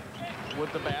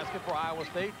with the basket for Iowa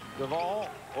State. Duvall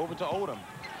over to Odom.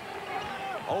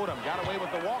 Odom got away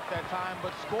with the walk that time,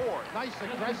 but scored. Nice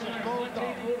aggressive move,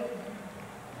 though.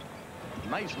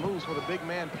 Nice moves for the big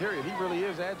man, period. He really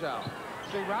is agile.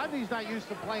 See, Rodney's not used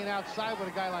to playing outside with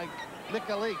a guy like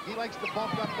Mickley. He likes to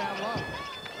bump up down low.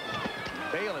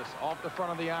 Bayless off the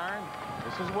front of the iron.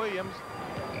 This is Williams.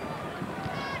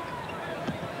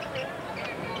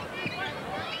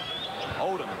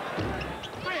 Odom.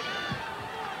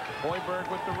 Hoiberg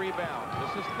with the rebound.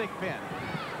 This is Thigpen.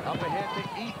 Up ahead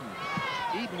to Eaton.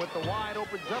 Eaton with the wide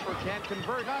open jumper, can't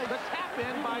convert. The tap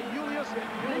in by Julius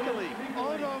Mickley.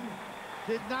 Odom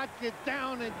did not get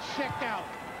down and check out.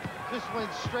 Just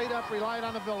went straight up, relied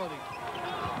on ability.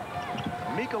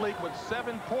 Mickley with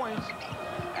 7 points,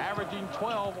 averaging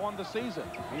 12 on the season.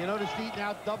 You notice Eaton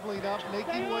out doubling up,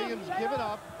 making Williams give it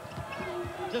up.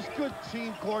 Just good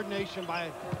team coordination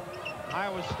by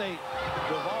Iowa State.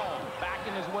 Duvall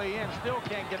backing his way in, still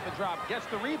can't get the drop. Gets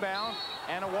the rebound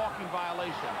and a walking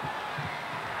violation.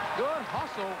 Good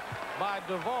hustle by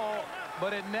Duvall,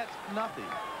 but it nets nothing.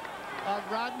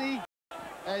 Rodney,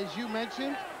 as you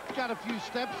mentioned, got a few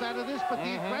steps out of this, but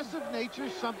the aggressive nature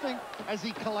is something as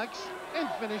he collects and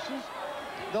finishes.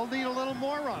 They'll need a little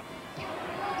more run.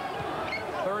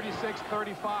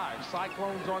 36-35,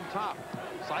 Cyclones on top.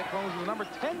 Cyclones was the number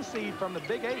 10 seed from the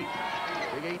Big 8.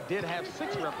 Big 8 did have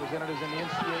 6 representatives in the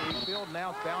NCAA field.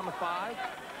 Now it's down to 5.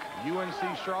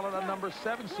 UNC-Charlotte a number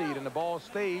 7 seed, and the ball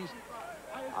stays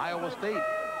Iowa State.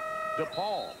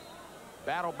 DePaul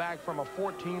battle back from a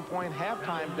 14-point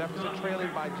halftime deficit,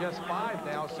 trailing by just 5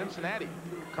 now. Cincinnati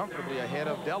comfortably ahead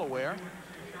of Delaware.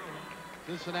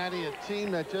 Cincinnati, a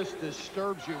team that just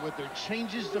disturbs you with their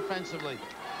changes defensively.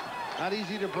 Not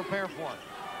easy to prepare for.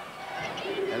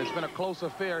 And it's been a close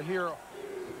affair here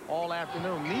all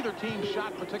afternoon. Neither team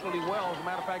shot particularly well. As a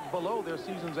matter of fact, below their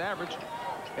season's average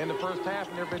in the first half.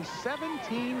 And there have been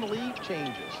 17 lead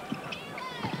changes.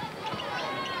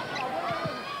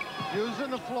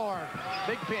 Using the floor.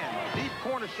 Thigpen, deep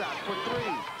corner shot for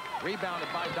 3. Rebounded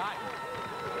by Dotton.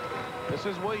 This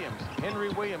is Williams. Henry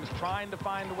Williams trying to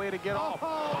find a way to get off.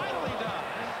 Finally does.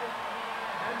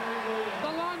 The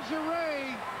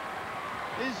lingerie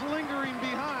is lingering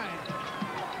behind.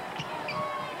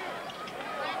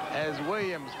 As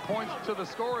Williams points to the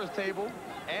scorer's table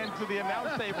and to the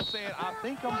announce table saying, I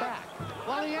think I'm back.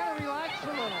 Well, he had to relax a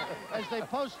little as they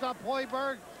post up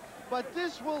Hoiberg, but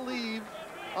this will leave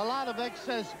a lot of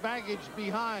excess baggage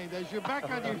behind as you're back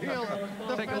on your heels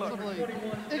defensively.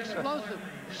 Explosive.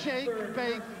 Shake,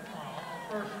 bake,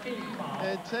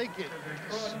 and take it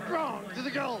strong to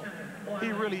the goal.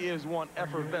 He really is one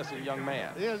effervescent young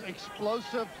man. He is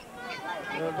explosive.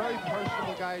 A very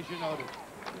personable guy, as you noted.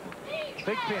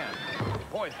 Thigpen.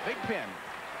 Boy, Thigpen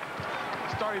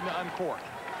starting to uncork.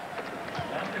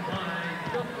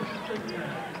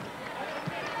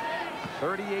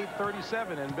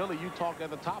 38-37, and Billy, you talked at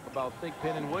the top about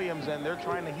Thigpen and Williams, and they're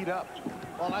trying to heat up.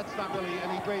 Well, that's not really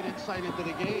any great insight into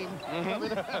the game. I mean,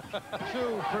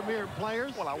 two premier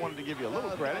players. Well, I wanted to give you a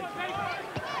little credit.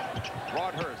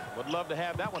 Broadhurst would love to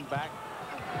have that one back.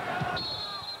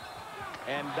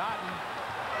 And Doughton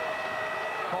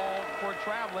called for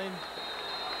traveling.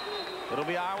 It'll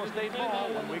be Iowa State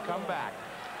ball when we come back.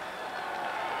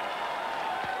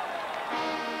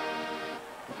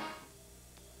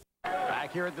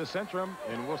 Back here at the Centrum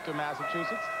in Worcester,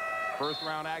 Massachusetts. First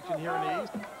round action here in the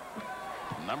East.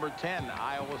 Number 10,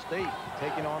 Iowa State,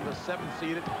 taking on the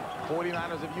 7th-seeded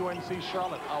 49ers of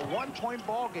UNC-Charlotte. A one-point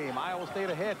ball game. Iowa State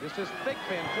ahead. This is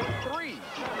Thigpen for 3.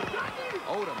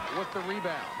 Odom with the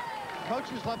rebound.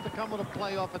 Coaches love to come with a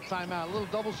play off a timeout. A little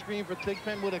double screen for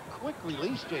Thigpen with a quick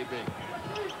release, JB.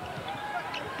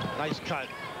 Nice cut.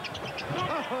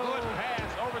 Good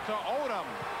pass over to Odom.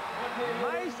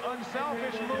 Nice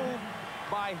unselfish move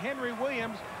by Henry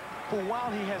Williams, who,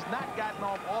 while he has not gotten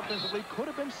off offensively, could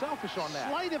have been selfish on that.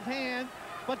 Sleight of hand,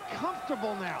 but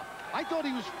comfortable now. I thought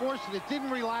he was forcing it. Didn't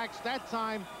relax that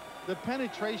time. The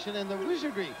penetration and the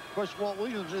wizardry. Of course, Walt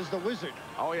Williams is the wizard.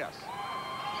 Oh, yes.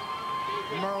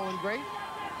 Maryland great.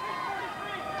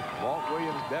 Walt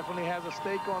Williams definitely has a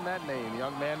stake on that name.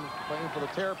 Young man playing for the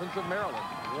Terrapins of Maryland.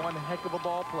 One heck of a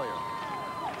ball player.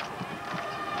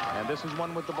 And this is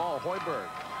one with the ball. Hoiberg.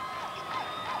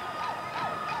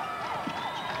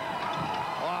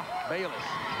 Bayless.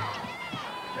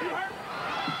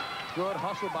 Good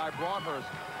hustle by Broadhurst.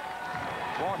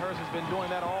 Broadhurst has been doing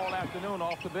that all afternoon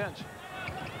off the bench.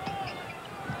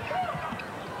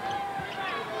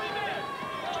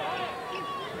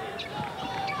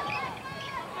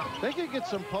 They could get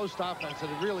some post offense that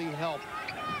would really help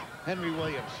Henry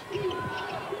Williams.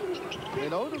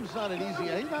 And Odom's not an easy.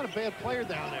 He's not a bad player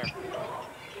down there.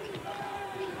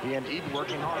 He and Eden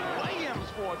working hard. Williams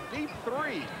for a deep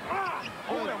 3.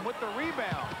 Odom with the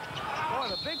rebound. Boy,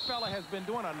 the big fella has been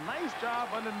doing a nice job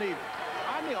underneath.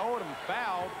 Rodney Odom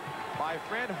fouled by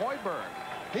Fred Hoiberg.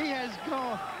 He has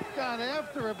gone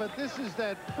after it, but this is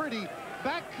that pretty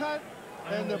back cut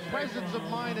and the presence of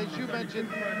mind, as you mentioned,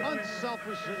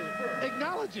 unselfish,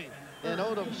 acknowledging. And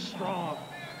Odom's strong.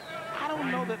 I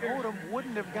don't know that Odom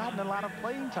wouldn't have gotten a lot of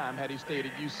playing time had he stayed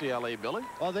at UCLA, Billy.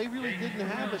 Well, they really didn't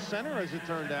have a center, as it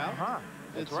turned out.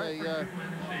 It's right. A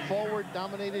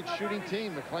forward-dominated shooting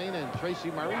team, McLean and Tracy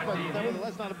Murray, but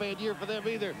nevertheless, not a bad year for them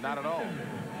either. Not at all.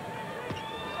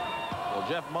 Well,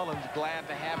 Jeff Mullen's glad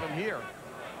to have him here.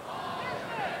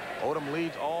 Odom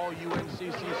leads all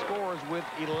UNCC scorers with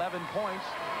 11 points.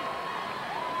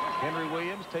 Henry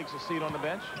Williams takes a seat on the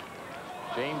bench.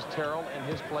 James Terrell in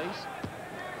his place.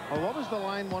 Well, what was the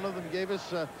line one of them gave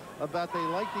us about they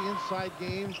like the inside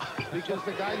game because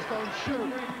the guys don't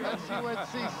shoot? That's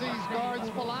UNCC's guards'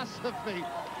 philosophy.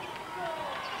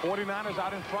 49ers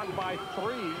out in front by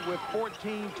 3 with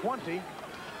 14:20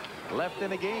 left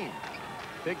in the game.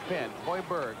 Thigpen,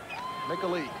 Hoiberg,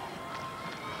 McAlee.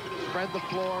 Spread the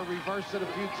floor, reverse it a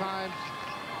few times.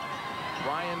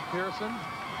 Brian Pearson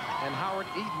and Howard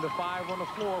Eaton, the 5 on the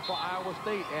floor for Iowa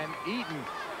State. And Eaton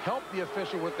helped the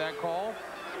official with that call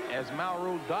as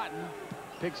Malrou Doughton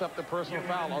picks up the personal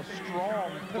foul. A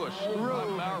strong push by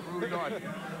Malrou Doughton.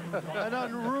 An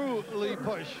unruly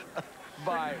push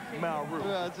by Malrou.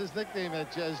 That's his nickname,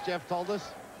 as Jeff told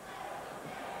us.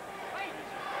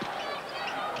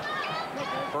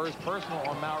 First personal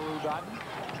on Malrou Doughton.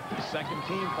 Second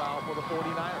team foul for the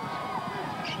 49ers.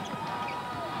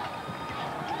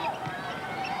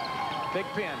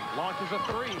 Thigpen launches a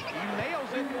 3. He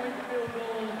nails it.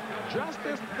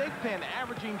 Justus Thigpen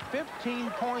averaging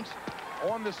 15 points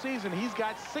on the season. He's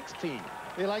got 16.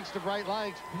 He likes the bright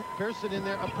lights. Pearson in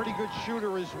there, a pretty good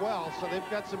shooter as well. So they've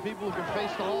got some people who can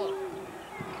face the hole.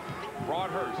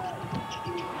 Broadhurst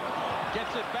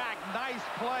gets it back. Nice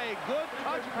play. Good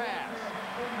touch pass.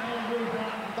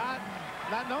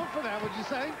 Not known for that, would you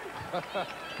say?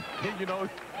 You know,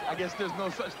 I guess there's no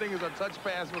such thing as a touch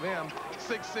pass with him.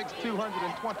 6'6",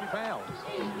 220 pounds.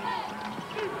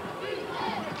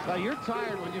 Now, you're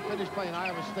tired when you finish playing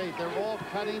Iowa State. They're all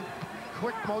cutting,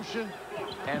 quick motion.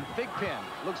 And Thigpen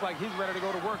looks like he's ready to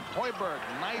go to work. Hoiberg,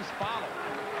 nice follow.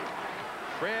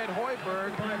 Fred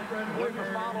Hoiberg with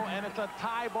the follow, and it's a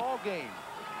tie ball game.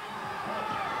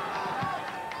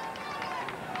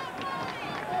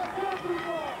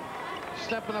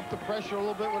 Stepping up the pressure a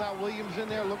little bit without Williams in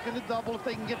there, looking to double if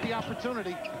they can get the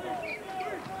opportunity.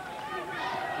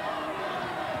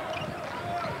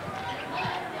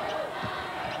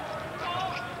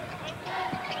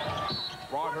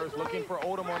 Broadhurst looking for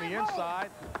Odom on the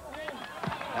inside.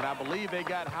 And I believe they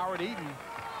got Howard Eaton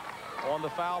on the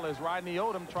foul as Rodney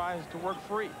Odom tries to work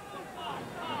free.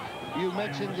 You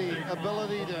mentioned the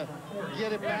ability to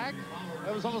get it back.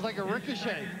 That was almost like a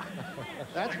ricochet.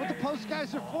 That's what the post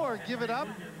guys are for. Give it up.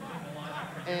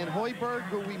 And Hoiberg,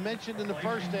 who we mentioned in the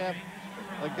first half,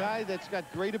 a guy that's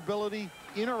got great ability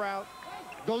in or out,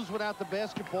 goes without the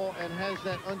basketball and has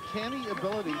that uncanny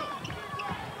ability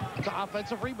to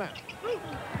offensive rebound.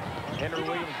 Henry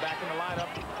Williams back in the lineup.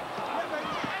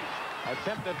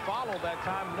 Attempted follow that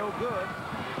time, no good.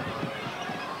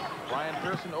 Brian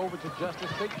Pearson over to Justus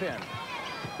Thigpen.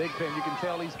 Thigpen, you can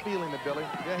tell he's feeling the Billy.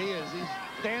 Yeah, he is. He's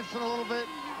dancing a little bit.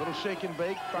 Little shake and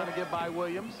bake, trying to get by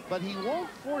Williams. But he won't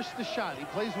force the shot. He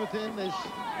plays within his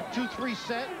 2-3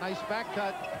 set. Nice back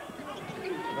cut.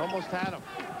 Almost had him.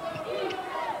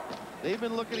 They've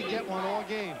been looking to get one all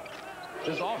game.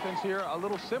 This offense here a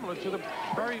little similar to the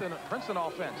Princeton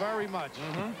offense. Very much.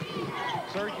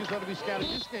 Syracuse ought to be scouting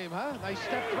this game, huh? Nice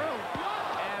step through.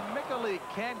 And Mikalik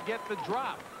can't get the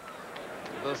drop.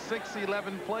 The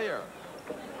 6'11" player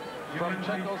from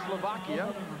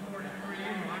Czechoslovakia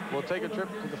will take a trip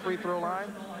to the free throw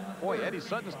line. Boy, Eddie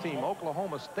Sutton's team,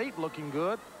 Oklahoma State, looking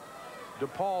good.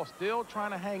 DePaul still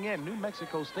trying to hang in. New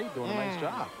Mexico State doing a nice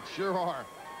job. Sure are.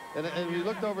 And we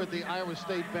looked over at the Iowa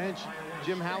State bench.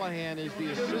 Jim Hallahan is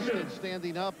the assistant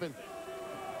standing up, and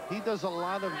he does a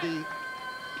lot of the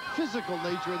physical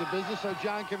nature of the business so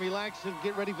John can relax and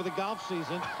get ready for the golf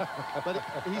season. But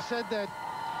he said that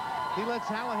he lets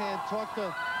Hallahan talk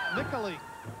to Mikalik.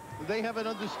 They have an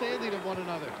understanding of one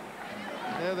another.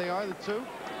 There they are, the two.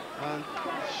 On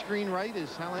screen right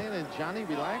is Hallahan and Johnny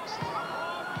relaxed.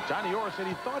 Johnny Orr said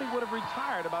he thought he would have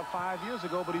retired about 5 years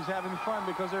ago, but he's having fun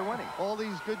because they're winning. All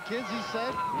these good kids, he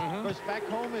said. Of course, back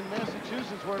home in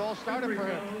Massachusetts, where it all started for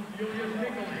him.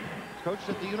 Coached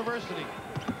at the university.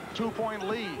 2-point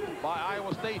lead by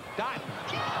Iowa State. Dot.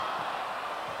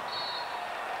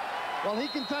 Well, he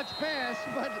can touch pass,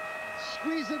 but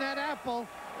squeezing that apple.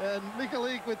 And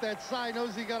Mikalik with that sigh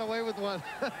knows he got away with one.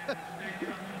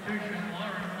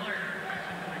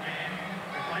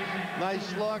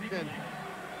 Nice look and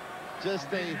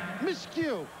just a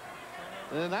miscue.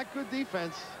 And not good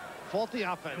defense, faulty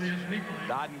offense.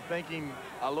 Dodden thinking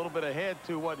a little bit ahead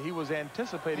to what he was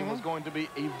anticipating was going to be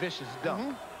a vicious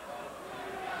dunk.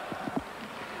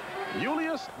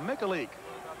 Julius Mikalik.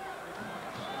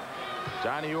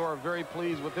 Johnny Orr very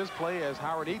pleased with this play as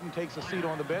Howard Eaton takes a seat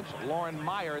on the bench. Lauren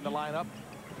Meyer in the lineup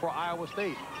for Iowa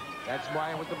State. That's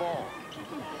Ryan with the ball.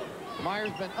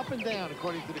 Meyer's been up and down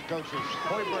according to the coaches.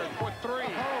 Hoiberg for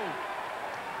three.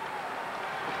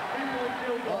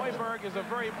 Hoiberg is a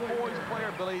very poised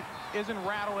player, Billy. Isn't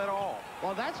rattled at all.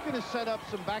 Well, that's going to set up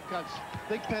some back cuts.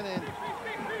 Thigpen and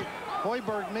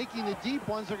Hoiberg making the deep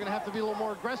ones. They're going to have to be a little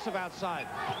more aggressive outside.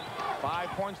 5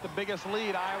 points, the biggest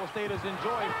lead Iowa State has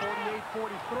enjoyed,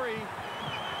 48-43.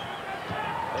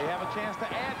 They have a chance to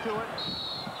add to it.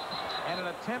 And an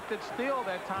attempted steal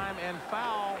that time and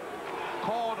foul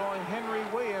called on Henry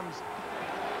Williams.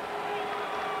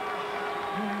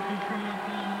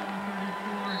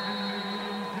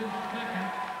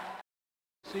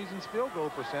 Season's field goal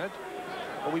percentage.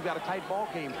 But we've got a tight ball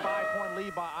game. 5-point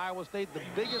lead by Iowa State, the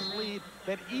biggest lead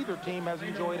that either team has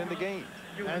enjoyed in the game.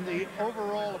 And the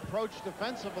overall approach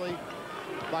defensively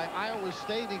by Iowa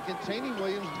State in containing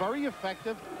Williams, very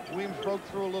effective. Williams broke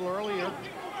through a little earlier.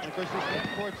 And of course, this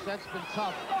half-court set's been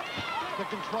tough to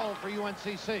control for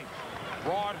UNCC.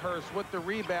 Broadhurst with the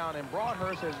rebound, and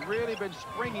Broadhurst has really been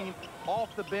springing off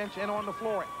the bench and on the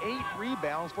floor. 8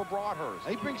 rebounds for Broadhurst.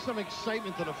 He brings some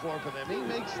excitement to the floor for them. He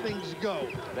makes things go.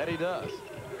 That he does.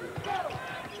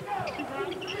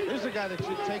 Here's a guy that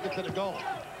should take it to the goal.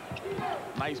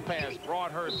 Nice pass,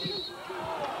 Broadhurst.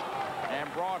 And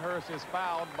Broadhurst is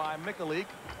fouled by Mikalik.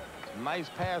 Nice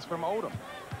pass from Odom.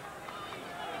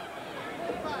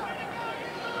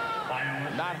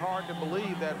 Not hard to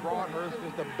believe that Broadhurst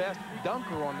is the best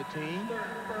dunker on the team.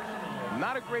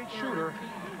 Not a great shooter,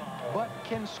 but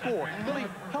can score. Really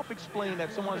help explain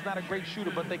that someone's not a great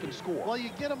shooter, but they can score. Well, you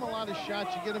get them a lot of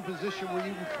shots. You get in a position where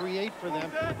you can create for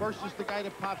them versus the guy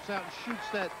that pops out and shoots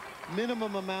that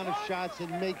minimum amount of shots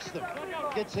and makes them.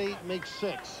 Gets 8, makes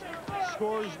 6.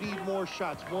 Scorers need more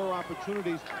shots, more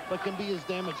opportunities, but can be as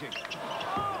damaging.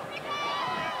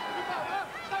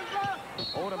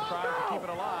 Odom tries to keep it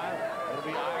alive. It'll be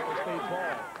Iowa State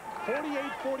ball.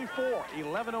 48-44,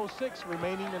 11:06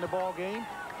 remaining in the ball game.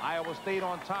 Iowa State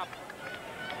on top.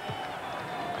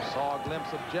 Saw a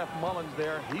glimpse of Jeff Mullins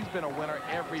there. He's been a winner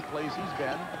every place he's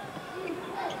been.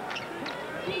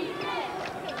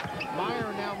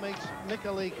 Meyer now makes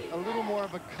Mikulik a little more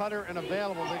of a cutter and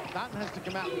available. Dotton has to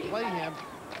come out and play him.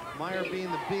 Meyer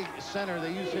being the big center,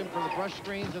 they use him for the brush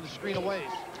screens and the screen-aways.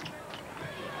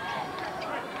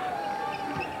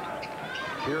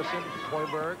 Pearson,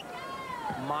 Hoiberg,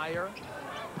 Meyer,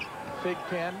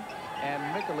 Thigpen,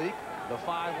 and Mikulik, the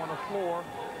 5 on the floor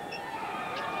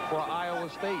for Iowa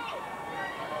State.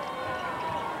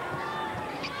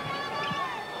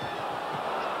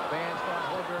 Bandstand,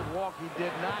 Hoiberg walk, he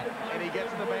did not, and he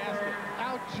gets the basket.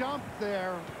 Out jump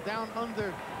there, down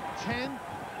under 10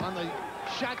 on the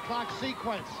shot clock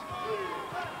sequence.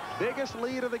 Biggest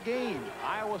lead of the game.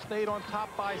 Iowa State on top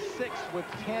by 6 with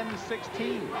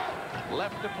 10-16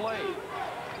 left to play.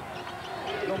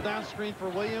 Go down screen for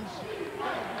Williams.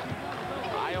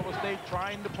 Iowa State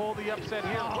trying to pull the upset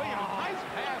here. Williams, nice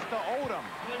pass to Odom.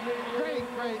 Great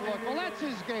look. Well, that's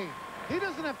his game. He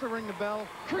doesn't have to ring the bell.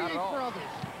 Create for others.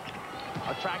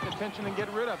 Attract attention and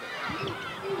get rid of it.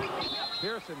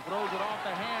 Pearson throws it off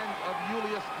the hands of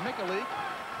Julius Mikulik.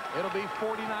 It'll be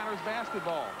 49ers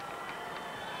basketball.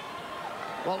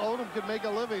 Well, Odom could make a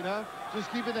living, huh?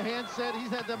 Just keeping the hands set. He's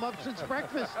had them up since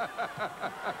breakfast.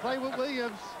 Play with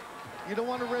Williams. You don't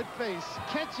want a red face.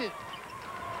 Catch it.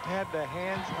 Had the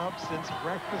hands up since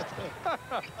breakfast.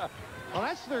 Well,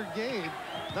 that's their game,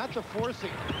 not the forcing.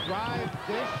 Drive,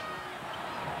 dish.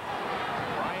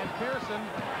 Ryan Pearson.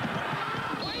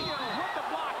 Williams with the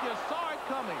block. You saw it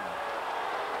coming.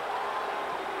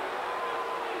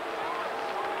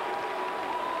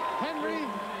 Henry,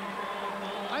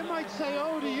 I might say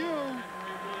oh to you.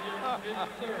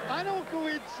 I don't go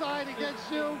inside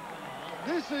against you.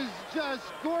 This is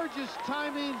just gorgeous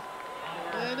timing.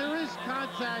 And there is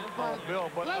contact, but, Bill,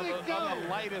 but let it go. On the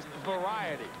lightest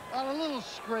variety. On a little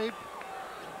scrape.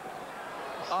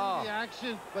 See the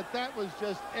action, but that was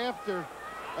just after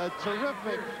a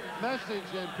terrific message.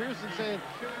 And Pearson saying,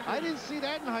 I didn't see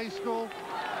that in high school.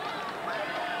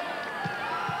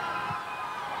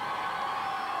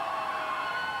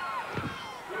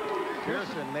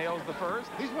 Pearson nails the first.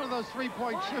 He's one of those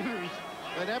three-point shooters,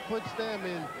 and that puts them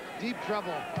in deep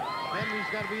trouble. Henry's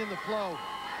got to be in the flow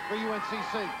for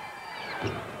UNCC.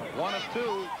 1 of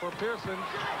 2 for Pearson.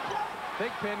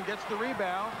 Thigpen gets the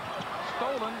rebound.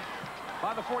 Stolen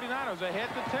by the 49ers. Ahead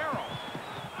to Terrell.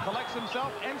 Collects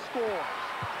himself and scores.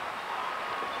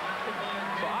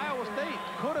 So Iowa State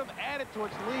could have added to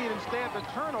its lead. Instead, the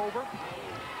turnover.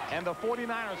 And the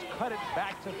 49ers cut it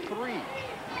back to 3.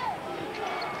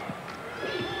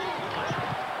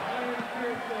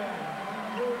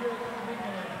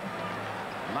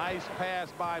 Nice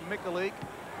pass by Mikulik.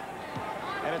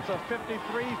 And it's a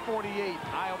 53-48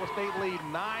 Iowa State lead.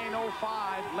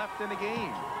 9:05 left in the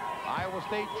game. Iowa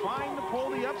State trying to pull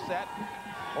the upset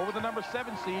over the number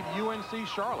 7 seed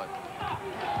UNC-Charlotte.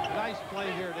 Nice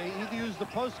play here. They either use the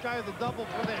post guy or the double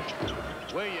for this.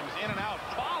 Williams in and out,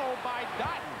 followed by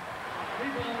Dotton.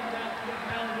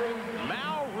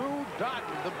 Malrue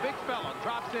Dotton, the big fella,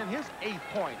 drops in his 8th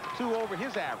point, 2 over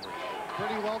his average.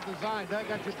 Pretty well designed. That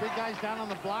got your big guys down on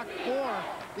the block for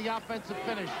the offensive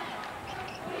finish.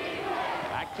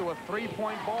 Back to a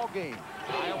 3-point ball game.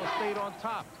 Iowa State on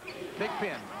top.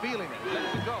 Thigpen feeling it.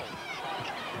 Lets it go.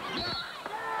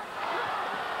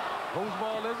 Whose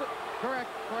ball is it?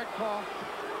 Correct call.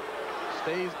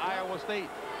 Stays Iowa State.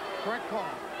 Correct call.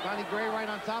 Donnie Gray right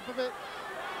on top of it.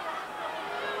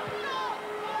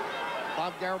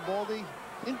 Bob Garibaldi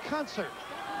in concert.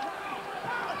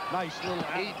 Nice little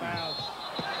eight fouls.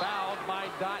 Fouled by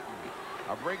Dotton.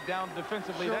 A breakdown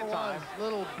defensively that time.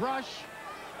 Little brush.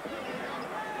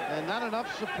 And not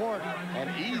enough support.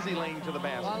 An easy lane to the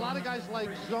basket. Well, a lot of guys like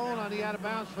zone on the out of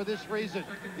bounds for this reason.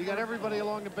 You got everybody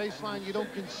along the baseline. You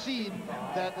don't concede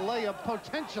that layup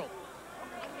potential.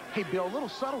 Hey, Bill, a little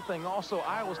subtle thing also.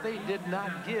 Iowa State did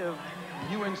not give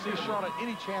UNC-Charlotte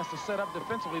any chance to set up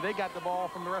defensively. They got the ball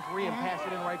from the referee and passed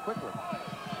it in right quickly.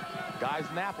 Guys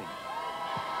napping.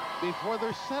 Before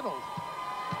they're settled.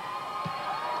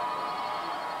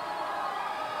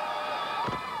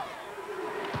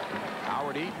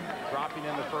 Howard Eaton dropping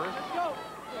in the first.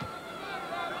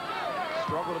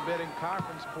 Struggled a bit in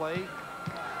conference play,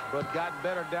 but got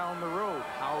better down the road.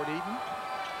 Howard Eaton.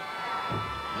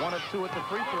 1 of 2 at the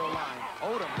free throw line.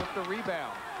 Odom with the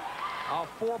rebound. A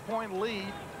 4-point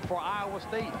lead for Iowa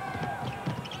State.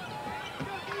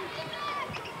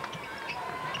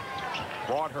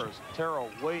 Broadhurst, Terrell,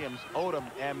 Williams,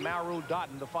 Odom, and Malrue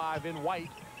Dotton, the 5 in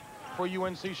white for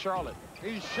UNC-Charlotte.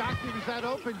 He's shocked he was that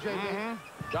open, JB.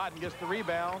 Dotton gets the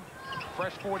rebound.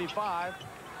 Fresh 45.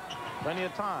 Plenty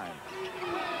of time.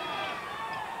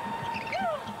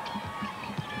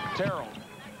 Terrell.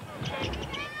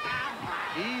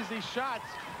 Easy shots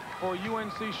for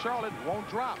UNC-Charlotte won't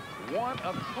drop. 1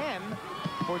 of 10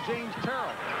 for James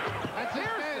Terrell. That's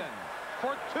Pearson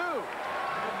for 2.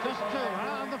 Just 2,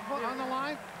 huh? On the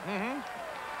line? Mm-hmm.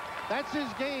 That's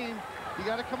his game. You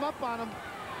got to come up on him.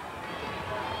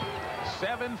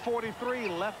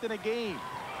 7:43 left in the game.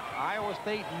 Iowa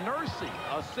State nursing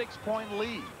a 6-point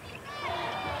lead.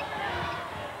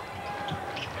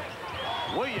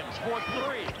 Williams for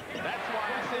 3. That's why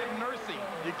I said nursing.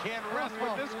 You can't rest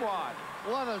with this squad.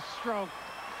 What a stroke.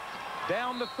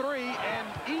 Down to 3, and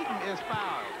Eaton is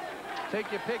fouled.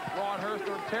 Take your pick, Broadhurst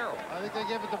or Terrell. I think they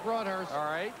give it to Broadhurst. All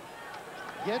right.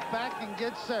 Get back and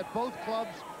get set. Both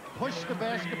clubs push the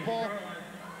basketball.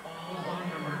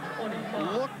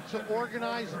 Look to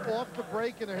organize off the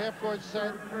break in their half-court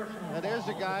set. And there's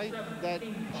a guy that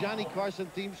Johnny Carson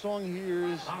theme song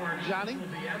hears. Johnny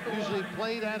usually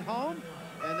played at home,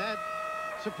 and that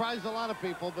surprised a lot of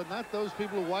people, but not those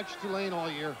people who watched Tulane all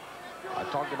year. I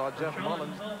talked about Jeff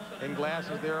Mullins in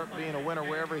glasses there being a winner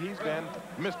wherever he's been.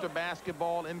 Mr.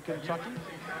 Basketball in Kentucky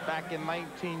back in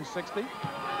 1960.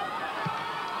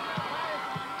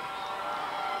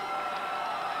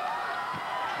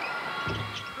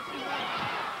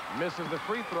 Misses the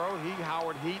free throw.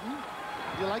 Howard Heaton.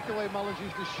 You like the way Mullins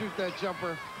used to shoot that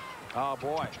jumper. Oh,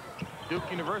 boy. Duke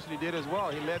University did as well.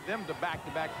 He led them to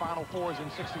back-to-back Final Fours in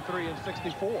 63 and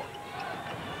 64.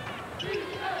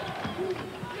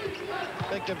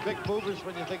 Think of big movers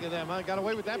when you think of them. I got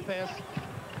away with that pass.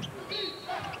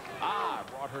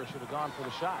 Broadhurst should have gone for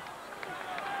the shot.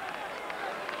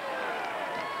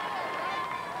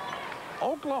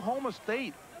 Oklahoma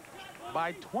State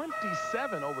by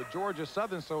 27 over Georgia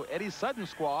Southern. So Eddie Sutton's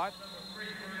squad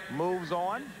moves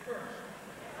on.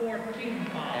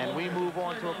 And we move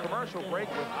on to a commercial break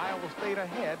with Iowa State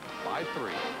ahead by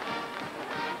 3.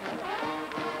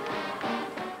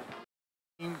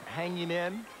 Hanging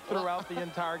in throughout the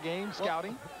entire game,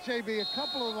 scouting. Well, JB, a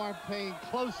couple of them aren't paying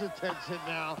close attention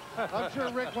now. I'm sure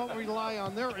Rick won't rely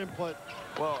on their input.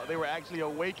 Well, they were actually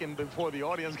awakened before the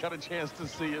audience got a chance to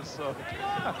see it, so.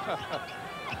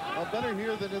 Well, better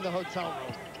here than in the hotel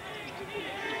room.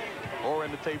 Or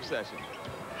in the tape session.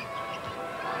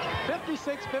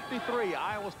 56-53,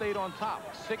 Iowa State on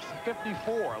top.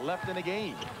 6:54 left in the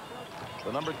game.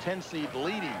 The number 10 seed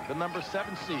leading the number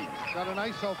 7 seed. Got an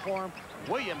ISO for him.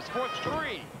 Williams for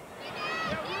 3.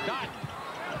 Got.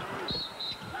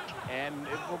 And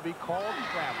it will be called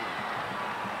traveling.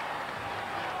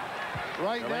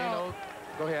 Right now.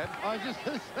 Go ahead. I was just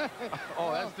going to say.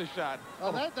 Oh, that's the shot.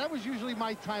 Oh, that was usually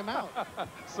my timeout.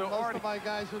 So most of my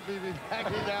guys would be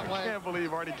acting that way. I can't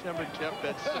believe Artie Kimber kept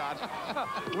that shot.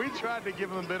 We tried to give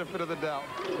him the benefit of the doubt.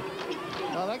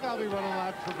 Well, that got to be running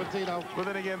laps for Patino. But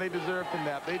then again, they deserved the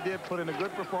nap. They did put in a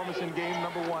good performance in game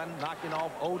number 1, knocking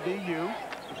off ODU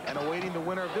and awaiting the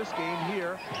winner of this game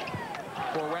here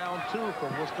for round 2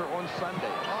 from Worcester on Sunday.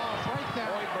 Oh,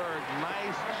 breakdown. Hoiberg,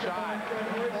 nice shot.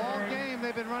 All game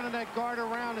they've been running that guard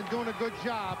around and doing a good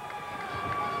job.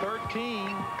 13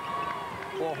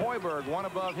 for Hoiberg, 1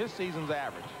 above his season's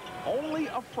average. Only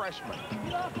a freshman.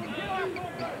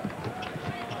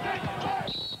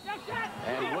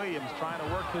 And Williams trying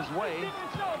to work his way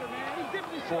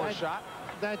for a shot.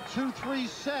 That 2-3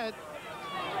 set.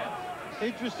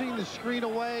 Interesting, the screen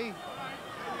away,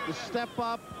 the step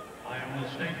up.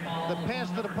 The pass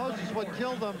to the post is what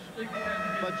killed them,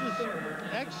 but just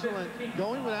excellent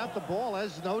going without the ball,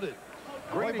 as noted.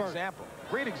 Great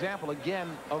example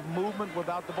again of movement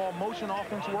without the ball, motion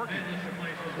offense working.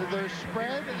 Their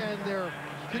spread and their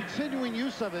continuing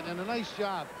use of it, and a nice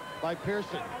job by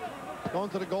Pearson. Going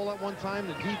to the goal at one time,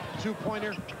 the deep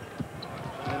 2-pointer,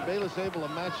 and Bayless able to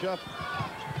match up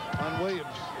on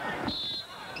Williams.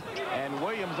 And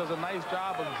Williams does a nice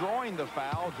job of drawing the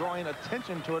foul, drawing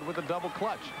attention to it with a double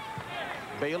clutch.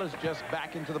 Bayless just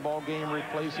back into the ball game,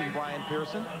 replacing Brian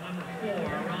Pearson.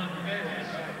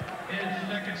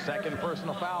 Second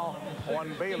personal foul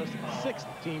on Bayless, 6th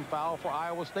team foul for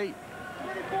Iowa State.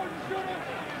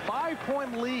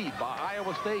 5-point lead by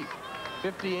Iowa State,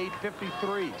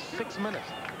 58-53, 6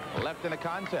 minutes left in the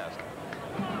contest.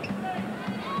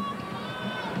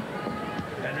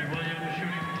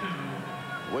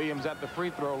 Williams at the free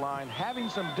throw line, having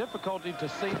some difficulty, to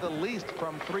say the least,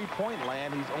 from 3-point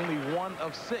land. He's only 1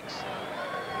 of 6.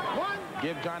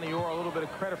 Give Johnny Orr a little bit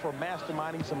of credit for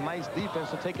masterminding some nice defense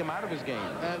to take him out of his game.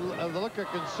 And the look of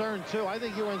concern, too. I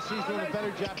think UNC's doing a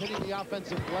better job hitting the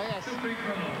offensive glass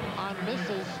on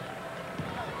misses.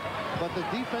 But the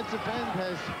defensive end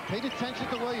has paid attention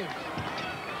to Williams.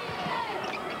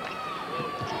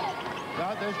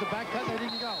 There's the back cut. They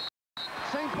didn't go.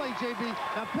 Same play, JB.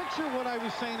 Now picture what I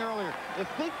was saying earlier. If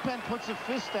Thigpen puts a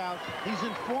fist out, he's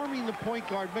informing the point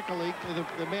guard, Mikulik,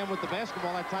 the man with the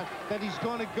basketball that time, that he's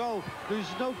going to go. There's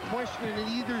no question in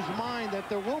either's mind that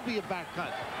there will be a back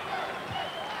cut.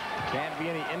 Can't be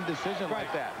any indecision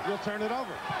like that. We'll turn it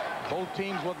over. Both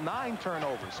teams with 9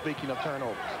 turnovers, speaking of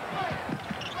turnovers.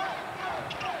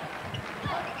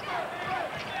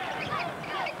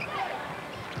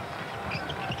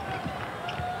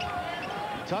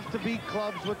 Tough to beat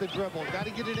clubs with the dribble. Got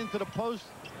to get it into the post.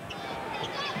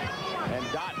 And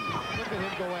Dotton. Look at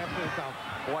him go after it,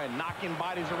 though. Boy, knocking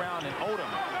bodies around, and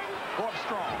Odom go up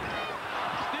strong.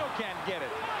 Still can't get it.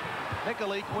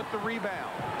 Mikulik with the rebound.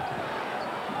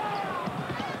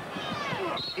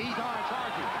 Eaton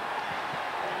charging.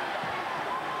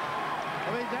 I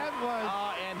mean, that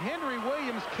was... and Henry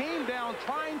Williams came down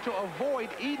trying to avoid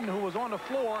Eaton, who was on the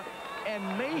floor,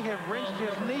 and may have wrenched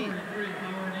his knee.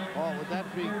 Oh, would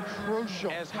that be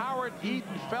crucial? As Howard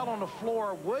Eaton fell on the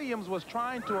floor, Williams was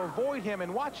trying to avoid him,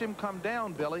 and watch him come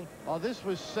down, Billy. Oh, this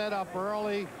was set up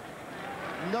early.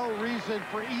 No reason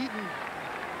for Eaton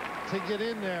to get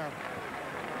in there.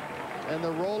 And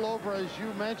the rollover, as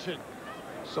you mentioned.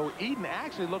 So Eaton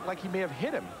actually looked like he may have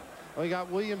hit him. We got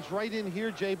Williams right in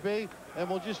here, JB, and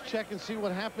we'll just check and see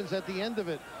what happens at the end of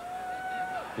it.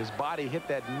 His body hit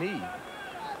that knee.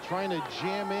 Trying to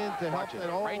jam in to help it.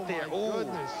 Oh, right there. My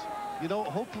goodness. You know,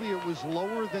 hopefully it was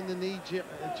lower than the knee,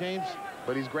 James.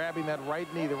 But he's grabbing that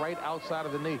right knee, the right outside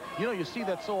of the knee. You know, you see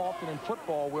that so often in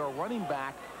football where a running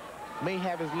back may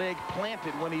have his leg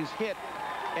planted when he's hit.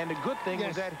 And the good thing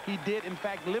is that he did, in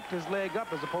fact, lift his leg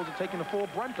up as opposed to taking the full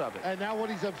brunt of it. And now what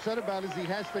he's upset about is he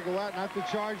has to go out, not to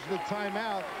charge the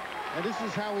timeout. And this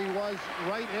is how he was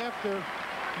right after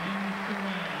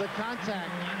the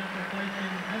contact.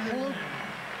 Fluke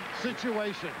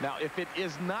situation. Now, if it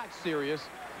is not serious,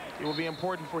 it will be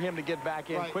important for him to get back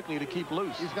in quickly to keep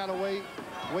loose. He's got to wait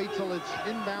till it's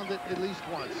inbounded at least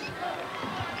once.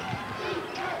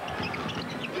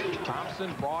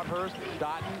 Thompson, Broadhurst,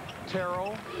 Dotton,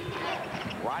 Terrell,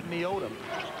 Rodney Odom.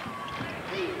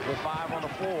 The 5 on the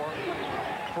floor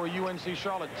for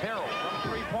UNC-Charlotte. Terrell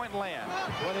from three-point land.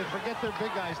 Well, they forget their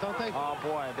big guys, don't they? Oh,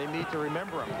 boy, they need to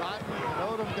remember him. Dotton,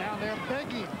 Odom down there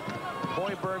begging.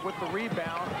 Hoiberg with the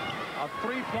rebound. A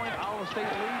 3-point Iowa State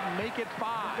lead, make it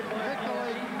 5.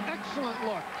 Excellent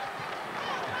look.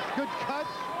 Good cut.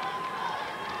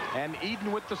 And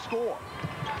Eaton with the score.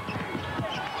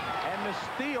 And the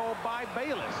steal by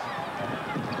Bayless.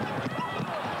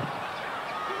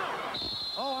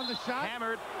 Oh, on the shot.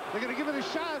 Hammered. They're going to give it a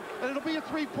shot, and it'll be a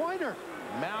three-pointer.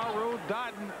 Malraux,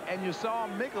 Dotton, and you saw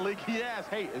Mikulik. He asked,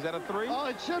 hey, is that a 3? Oh,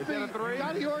 it should be. Is that a 3?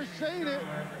 Johnny Orr saying it.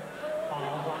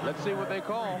 Let's see what they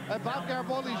call. And Bob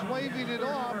Garibaldi's waving it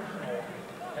off,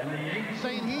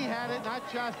 saying he had it, not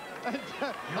just.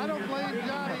 I don't blame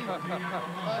Johnny.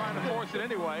 Trying to force it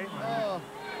anyway.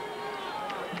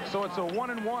 So it's a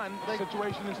 1-and-1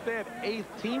 situation instead.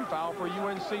 8th team foul for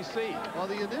UNCC. Well,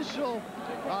 the initial,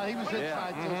 he was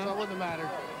inside, too, so it wouldn't have mattered.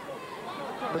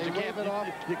 But you can't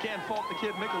fault the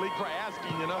kid Mikulik for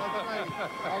asking, you know.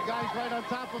 Our guy's right on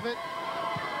top of it.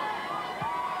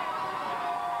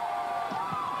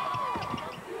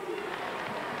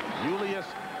 Julius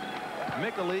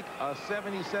Mikulik, a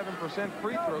 77%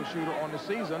 free throw shooter on the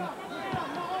season.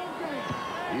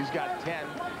 He's got 10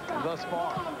 thus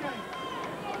far.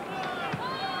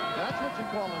 That's what you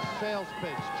call a sales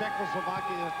pitch.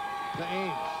 Czechoslovakia to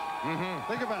Ames.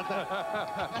 Think about that.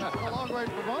 That's a long way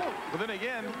from home. But then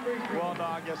again, well, no,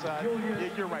 I guess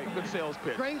you're right. Good sales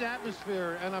pitch. Great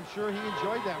atmosphere, and I'm sure he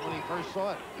enjoyed that when he first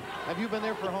saw it. Have you been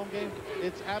there for a home game?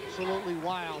 It's absolutely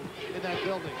wild in that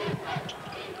building.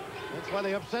 That's why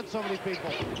they upset so many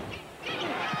people.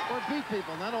 Or beat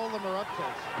people. Not all of them are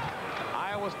upsets.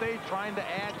 Iowa State trying to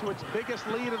add to its biggest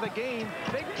lead of the game.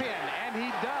 Thigpen, and he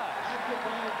does.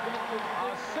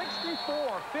 A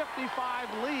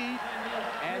 64-55 lead,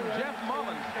 and Jeff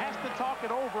Mullins has to talk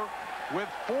it over with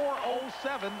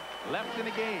 4:07 left in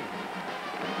the game.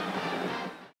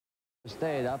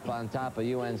 State up on top of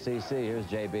UNCC. Here's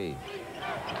JB.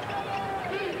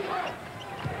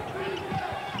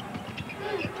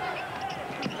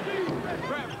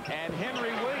 And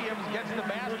Henry Williams gets the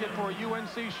basket for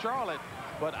UNC-Charlotte.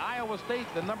 But Iowa State,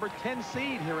 the number 10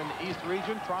 seed here in the East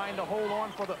region, trying to hold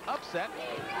on for the upset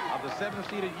of the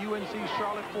 7th-seeded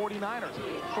UNC-Charlotte 49ers.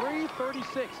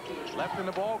 3:36 left in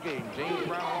the ball game. James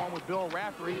Brown along with Bill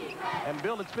Raftery. And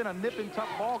Bill, it's been a nip-and-tuck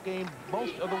ball game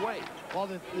most of the way. Well,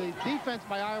 the defense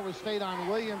by Iowa State on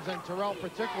Williams and Terrell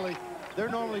particularly, they're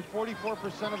normally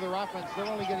 44% of their offense. They're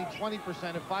only getting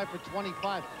 20% at 5 for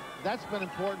 25. That's been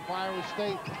important for Iowa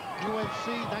State. UNC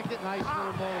not getting ice for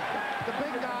a moment. The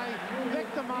big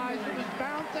guys. It was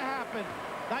bound to happen.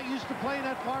 Not used to playing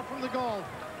that far from the goal.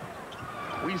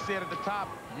 We said at the top,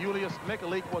 Julius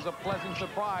Mikulik was a pleasant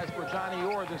surprise for Johnny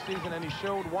Orr this season, and he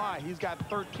showed why. He's got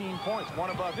 13 points, one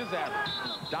above his average.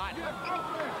 Dotton.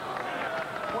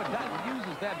 Boy, Dotton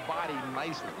uses that body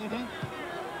nicely.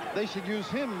 They should use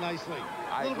him nicely.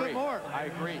 A little bit more. I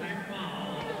agree.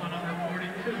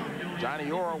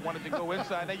 Johnny Orr wanted to go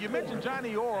inside. Now, you mentioned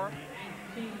Johnny Orr,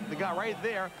 the guy right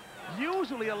there,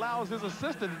 usually allows his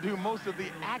assistant to do most of the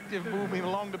active moving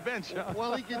along the bench.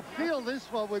 Well, he can feel this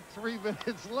one with 3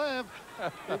 minutes left.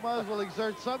 He might as well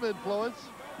exert some influence.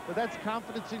 But that's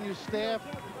confidence in your staff.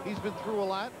 He's been through a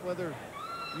lot, whether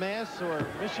Mass or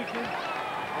Michigan.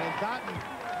 And Dotton,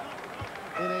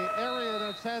 in an area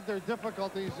that's had their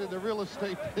difficulties in the real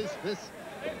estate business,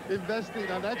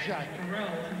 investing on that shot. Terrell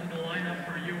into the lineup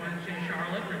for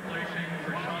UNC-Charlotte, replacing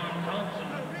Rashawn Thompson.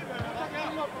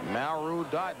 Maru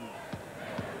Dotton.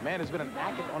 Man has been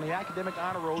on the academic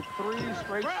honor roll 3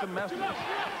 straight semesters.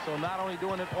 So not only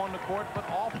doing it on the court, but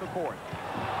off the court.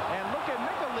 And look at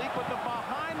Mikulik with the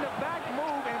behind-the-back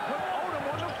move and put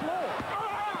Odom on the floor.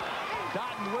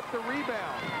 Dotton with the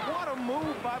rebound. What a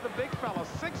move by the big fella,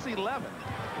 6'11".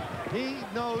 He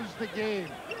knows the game.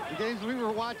 The games we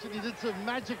were watching, he did some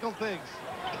magical things.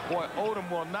 Boy, Odom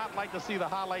will not like to see the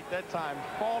highlight that time.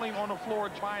 Falling on the floor,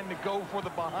 trying to go for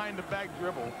the behind-the-back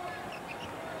dribble.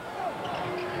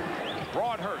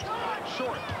 Broadhurst,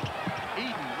 short.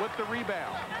 Eaton with the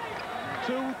rebound.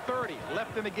 2:30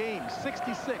 left in the game.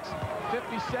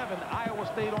 66-57, Iowa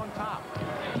State on top.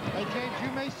 And James,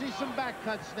 you may see some back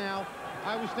cuts now.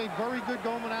 Iowa State very good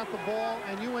going without the ball,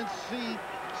 and UNC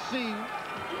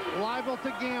liable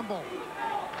to gamble.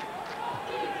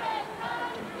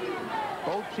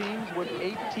 Both teams with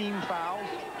 18 fouls.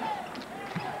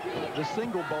 The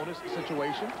single bonus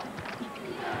situation.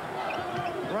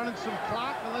 Running some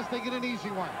clock unless they get an easy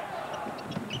one.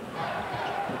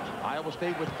 Iowa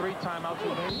State with 3 timeouts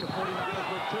remaining. The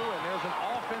 49ers with 2, and there's an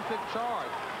offensive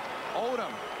charge.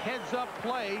 Odom heads up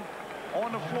play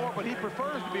on the floor, but he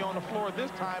prefers to be on the floor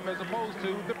this time as opposed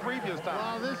to the previous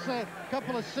time. Well, this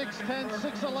couple of 6'10",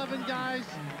 6'11" guys,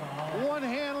 one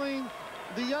handling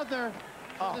the other.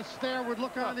 The stare would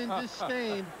look on in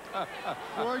disdain.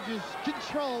 George's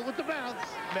control with the bounce.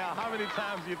 Now, how many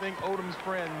times do you think Odom's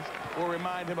friends will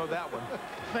remind him of that one?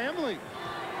 Family.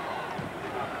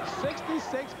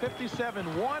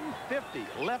 66-57, 1:50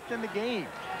 left in the game.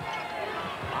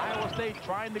 Iowa State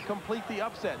trying to complete the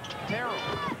upset. Terrell,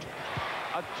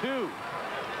 a 2.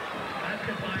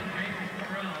 Basket by James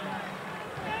Terrell.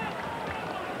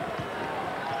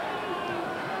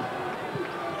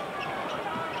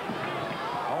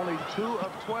 Only 2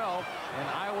 of 12, and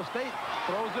Iowa State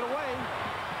throws it away.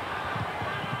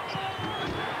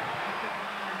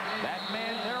 That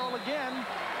man Terrell again,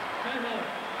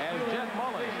 as Jeff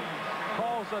Mullins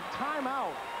calls a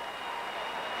timeout.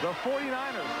 The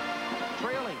 49ers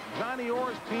trailing Johnny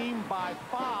Orr's team by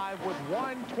 5 with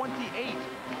 1:28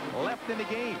 left in the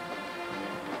game.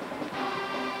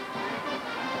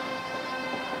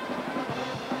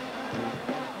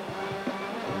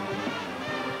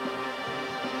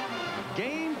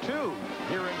 Game 2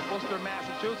 here in Worcester,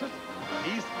 Massachusetts.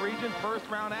 East Region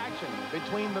first-round action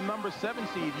between the number 7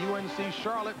 seed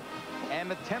UNC-Charlotte and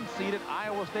the 10th seeded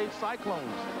Iowa State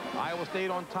Cyclones. Iowa State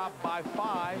on top by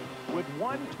 5 with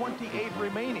 1:28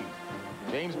 remaining.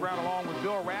 James Brown along with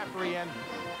Bill Raftery, and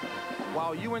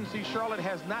while UNC-Charlotte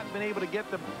has not been able to get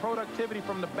the productivity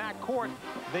from the backcourt,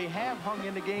 they have hung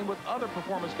in the game with other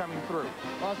performance coming through.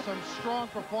 Well, some strong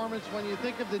performance when you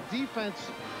think of the defense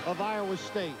of Iowa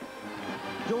State.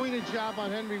 Doing a job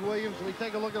on Henry Williams. We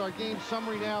take a look at our game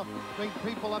summary now. Bring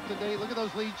people up to date. Look at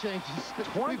those lead changes.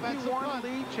 21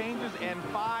 lead changes and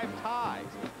 5 ties.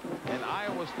 And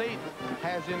Iowa State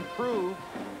has improved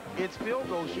its field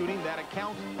goal shooting. That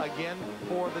accounts again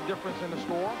for the difference in the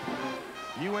score.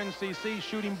 UNCC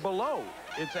shooting below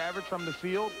its average from the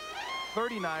field,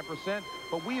 39%.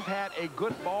 But we've had a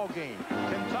good ball game.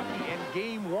 Kentucky in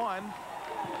game 1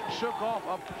 shook off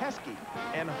a pesky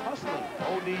and hustling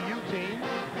ODU team.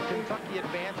 Kentucky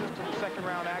advances to the second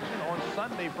round action on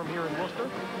Sunday from here in Worcester.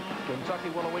 Kentucky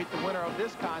will await the winner of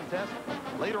this contest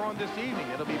later on this evening.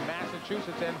 It'll be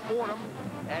Massachusetts and Fordham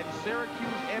at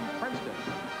Syracuse and Princeton.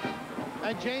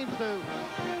 And James,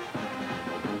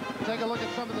 Take a look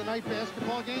at some of the night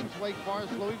basketball games. Wake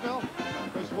Forest, Louisville.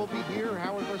 Of course, we'll be here.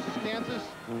 Howard versus Kansas.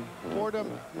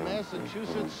 Fordham,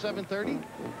 Massachusetts, 7:30.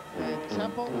 And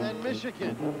Temple and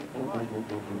Michigan.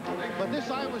 But this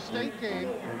Iowa State game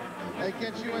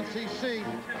against UNCC,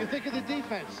 you think of the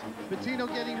defense. Pitino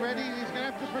getting ready. He's going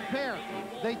to have to prepare.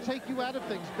 They take you out of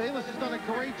things. Bayless has done a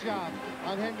great job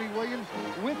on Henry Williams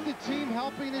with the team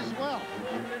helping as well.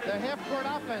 The half-court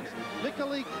offense.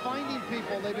 Nikolic finding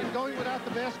people. They've been going without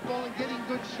the basketball and getting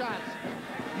good shots.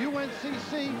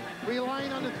 UNCC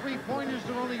relying on the three-pointers.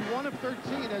 They're only 1 of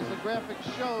 13, as the graphic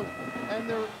showed. And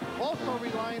they're also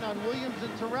relying on Williams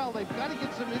and Terrell. They've got to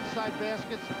get some inside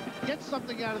baskets, get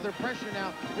something out of their pressure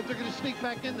now if they're going to sneak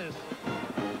back in this.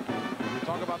 We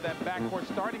talk about that backcourt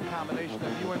starting combination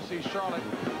of UNC-Charlotte.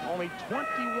 Only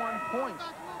 21 points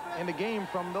in the game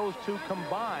from those two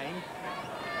combined.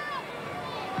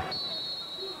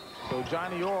 So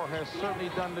Johnny Orr has certainly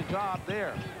done the job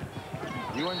there.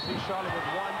 UNC-Charlotte with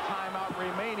 1 timeout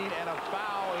remaining, and a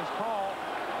foul is called.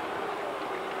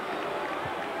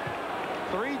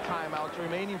 3 timeouts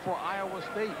remaining for Iowa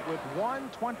State with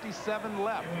 1:27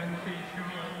 left.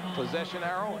 Possession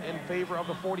arrow in favor of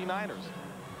the 49ers.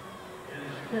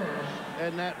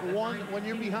 And that one, when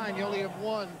you're behind, you only have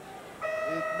 1.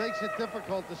 It makes it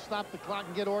difficult to stop the clock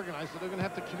and get organized. So they're going to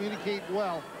have to communicate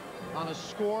well on a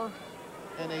score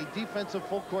and a defensive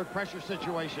full court pressure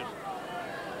situation.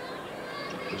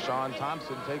 Deshaun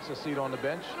Thompson takes a seat on the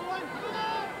bench.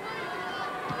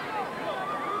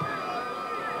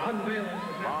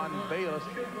 Ron Bayless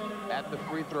at the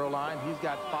free throw line. He's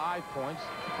got 5 points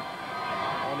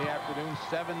on the afternoon,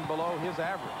 7 below his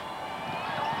average.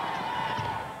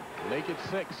 Make it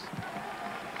 6.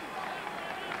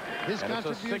 His and it's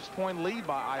a 6-point lead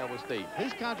by Iowa State.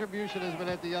 His contribution has been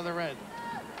at the other end.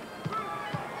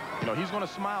 You know, he's going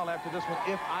to smile after this one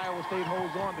if Iowa State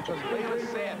holds on, because Bayless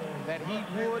said that he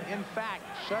would, in fact,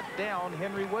 shut down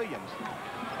Henry Williams.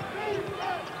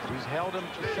 He's held him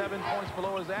to 7 points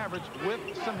below his average with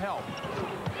some help.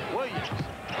 Williams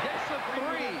gets a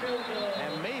 3,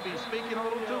 and maybe speaking a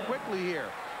little too quickly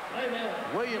here.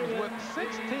 Williams with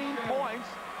 16 points,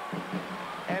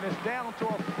 and it's down to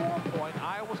a 4-point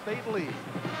Iowa State lead.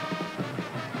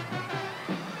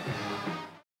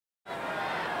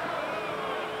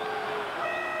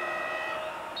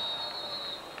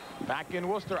 Back in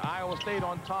Worcester, Iowa State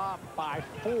on top by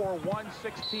 4,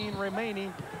 1:16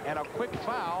 remaining, and a quick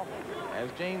foul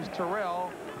as James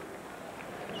Terrell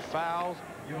fouls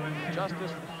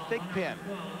Justus Thigpen.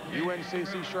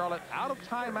 UNC-Charlotte out of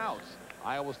timeouts.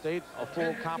 Iowa State a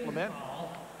full complement.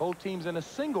 Both teams in a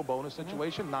single bonus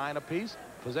situation, 9 apiece.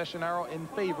 Possession arrow in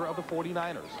favor of the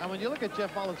 49ers. And when you look at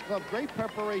Jeff Mullins' club, great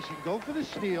preparation. Go for the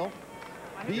steal.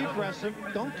 Be aggressive.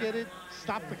 Don't get it.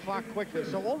 Stop the clock quickly.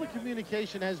 So all the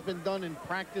communication has been done in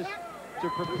practice to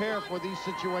prepare for these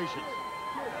situations.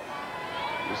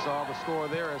 We saw the score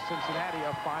there as Cincinnati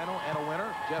a final and a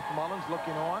winner. Jeff Mullins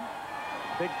looking on.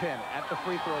 Thigpen at the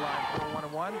free throw line for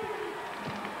 1-1.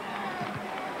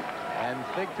 And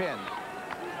Thigpen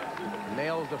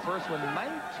nails the first one.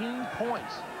 19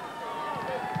 points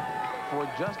for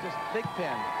Justus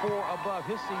Thigpen, 4 above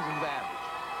his season's average.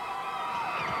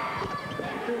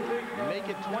 Make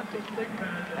it 20,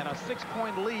 and a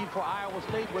 6-point lead for Iowa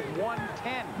State with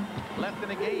 1:10 left in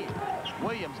the game.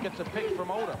 Williams gets a pick from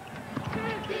Odom.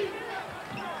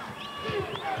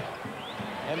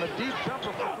 And the deep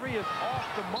jumper for 3 is off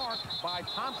the mark by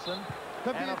Thompson.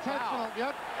 Could be intentional.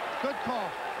 Yep, good call.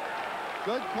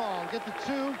 Good call. Get the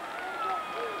 2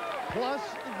 plus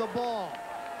the ball.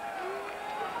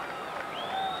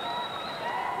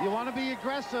 You want to be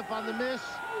aggressive on the miss.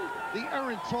 The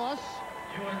errant toss.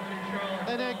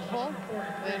 An egg full,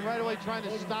 and right away trying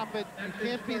to stop it. You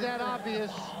can't be that obvious.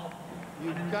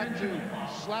 You've got to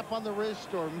slap on the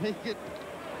wrist or make it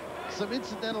some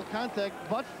incidental contact,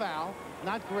 but foul,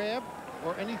 not grab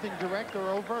or anything direct or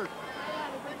overt.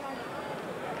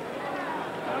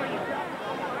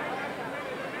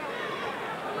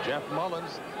 Jeff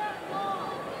Mullins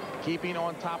keeping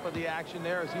on top of the action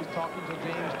there as he's talking to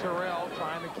James Terrell,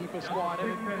 trying to keep his squad in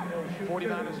it.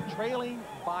 49ers trailing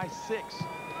by 6,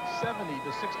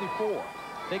 70-64.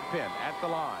 Thigpen at the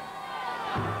line.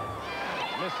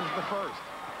 Misses the first.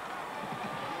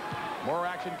 More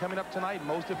action coming up tonight.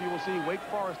 Most of you will see Wake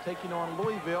Forest taking on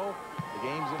Louisville. The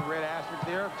game's in red asterisk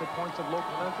there. 2 points of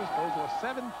local interest. Those were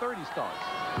 7:30 starts.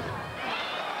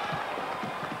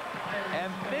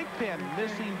 And Thigpen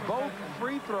missing both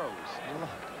free throws.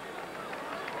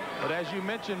 But as you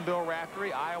mentioned, Bill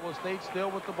Raftery, Iowa State still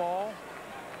with the ball.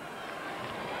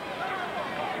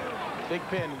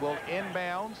 Thigpen will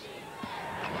inbounds.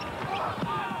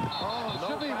 Oh, it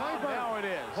should be Hoiberg. Now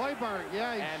it is. Hoiberg,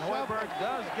 yeah. And Hoiberg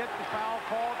does get the foul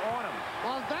called on him.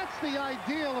 Well, that's the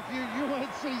ideal if you're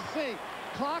UNCC.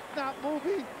 Clock not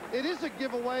moving. It is a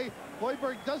giveaway.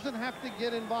 Hoiberg doesn't have to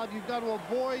get involved. You've got to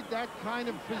avoid that kind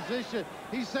of position.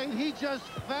 He's saying he just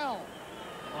fell.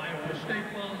 Iowa State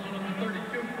fouls on number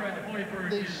 32, Fred Hoiberg.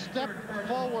 They step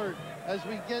forward as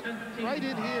we get right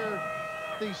in here.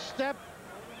 They step.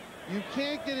 You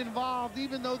can't get involved,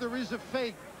 even though there is a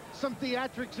fake. Some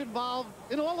theatrics involved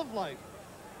in all of life.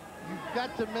 You've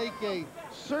got to make a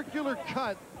circular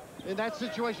cut in that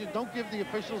situation. Don't give the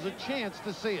officials a chance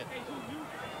to see it.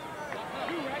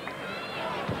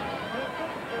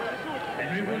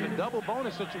 In the double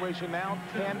bonus situation now,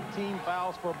 10 team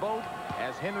fouls for both,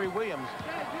 as Henry Williams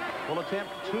will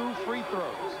attempt 2 free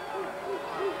throws.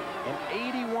 An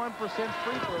 81%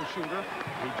 free throw shooter.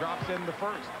 He drops in the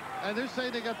first. And they're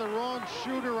saying they got the wrong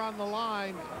shooter on the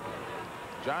line.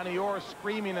 Johnny Orr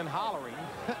screaming and hollering.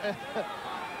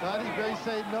 Donnie Gray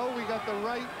saying, no, we got the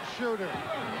right shooter.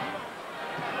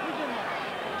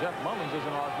 Jeff Mullins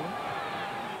isn't arguing.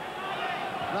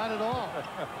 Not at all.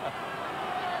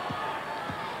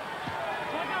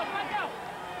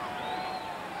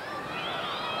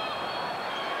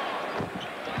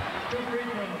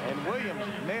 And Williams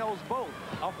nails both.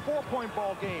 A 4-point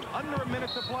ball game, under a minute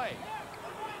to play.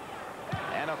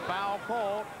 And a foul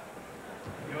call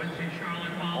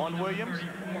on Williams.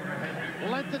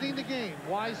 Lengthening the game.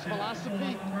 Wise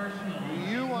philosophy.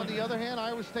 You, on the other hand,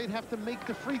 Iowa State have to make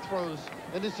the free throws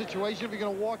in this situation if you're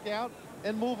going to walk out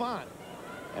and move on.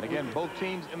 And again, both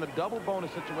teams in the double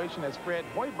bonus situation as Fred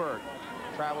Hoiberg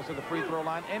travels to the free throw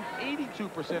line, and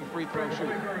 82% free throw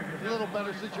shooting. A little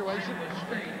better situation.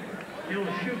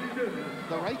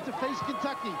 The right to face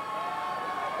Kentucky.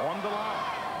 On the line.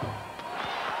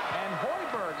 And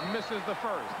Hoiberg misses the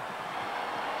first,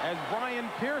 as Brian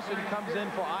Pearson comes in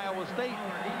for Iowa State,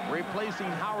 replacing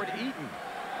Howard Eaton.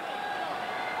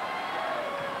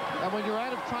 And when you're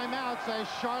out of timeouts, as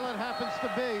Charlotte happens to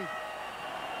be,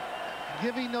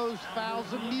 giving those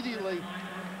fouls immediately,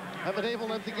 have enabled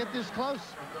them to get this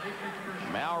close.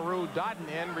 Malrou Dotton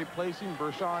in, replacing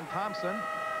Bershawn Thompson.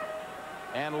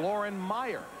 And Lauren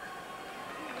Meyer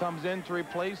comes in to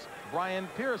replace Brian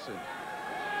Pearson.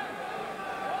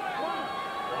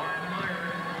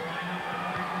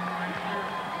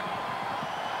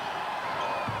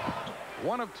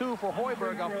 One of 2 for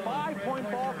Hoiberg, a 5-point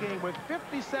ball game with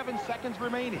 57 seconds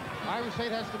remaining. Iowa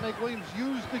State has to make Williams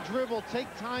use the dribble, take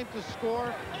time to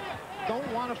score. Don't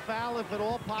want to foul if at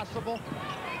all possible.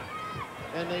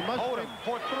 And they must... Odom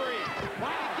for 3.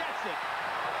 White gets it.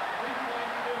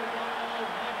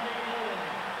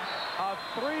 A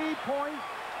 3-point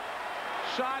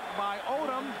shot by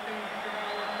Odom.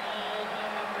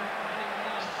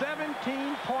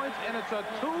 17 points, and it's a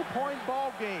 2-point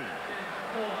ball game.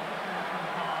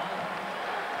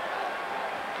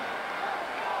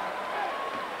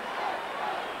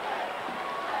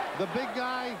 The big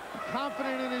guy,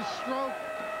 confident in his stroke.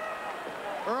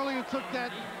 Earlier took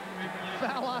that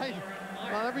foul line.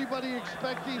 Not everybody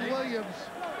expecting Williams.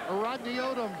 Rodney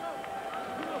Odom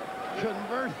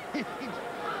converting.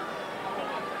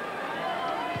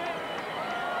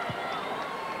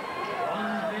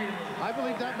 I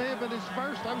believe that may have been his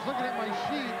first. I was looking at my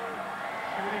sheet.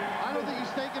 I don't think he's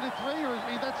taken a 3, or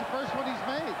that's the first one he's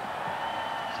made.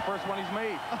 It's the first one he's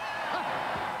made.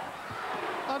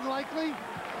 Unlikely.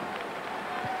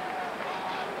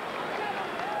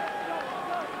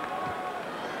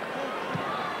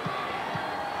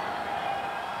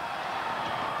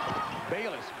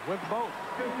 Bayless with both.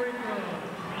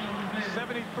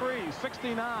 73,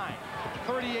 69,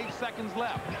 38 seconds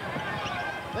left.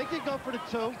 They can go for the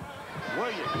 2.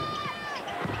 Williams.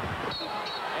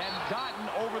 And Dotton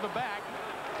over the back,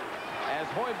 as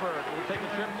Hoiberg will take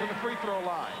a trip to the free throw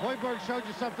line. Hoiberg showed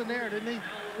you something there, didn't he?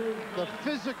 The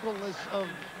physicalness of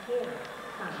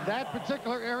that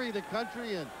particular area of the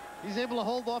country, and he's able to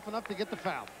hold off enough to get the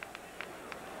foul.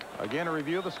 Again, a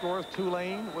review of the scores.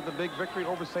 Tulane with a big victory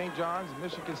over St. John's.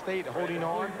 Michigan State holding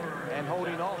on and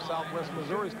holding off Southwest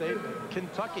Missouri State.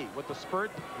 Kentucky with the spurt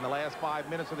in the last 5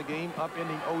 minutes of the game,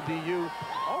 upending ODU.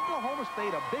 Oklahoma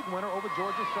State, a big winner over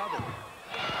Georgia Southern.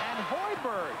 And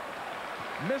Hoiberg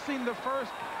missing the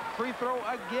first free throw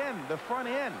again, the front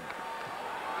end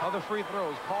of the free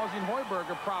throws, causing Hoiberg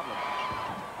a problem.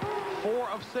 4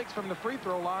 of 6 from the free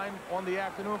throw line on the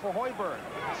afternoon for Hoiberg.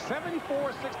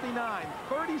 74-69,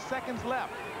 30 seconds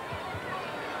left.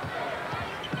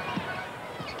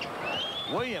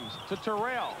 Williams to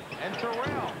Terrell, and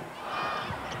Terrell.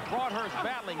 Broadhurst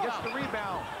battling, gets the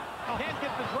rebound. Can't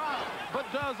get the drop. but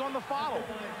does on the follow.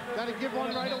 Got to give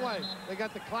one right away. They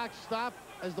got the clock stopped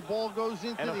as the ball goes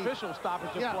into An the official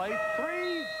stoppage of play.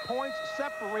 3 points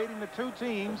separating the two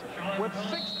teams with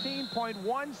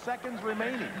 16.1 seconds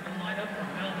remaining.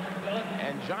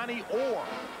 And Johnny Orr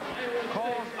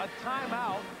calls a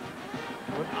timeout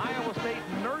with Iowa State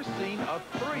nursing a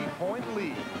 3-point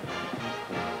lead.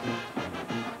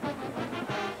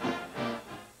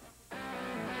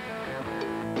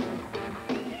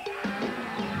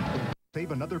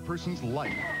 Save another person's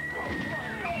life.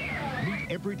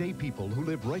 Meet everyday people who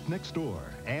live right next door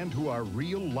and who are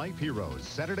real-life heroes.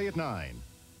 Saturday at 9.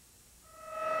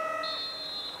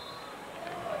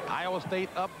 Iowa State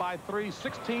up by 3,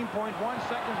 16.1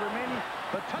 seconds remaining.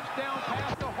 The touchdown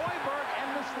pass to Hoiberg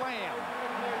and the slam.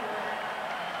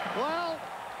 Well,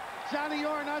 Johnny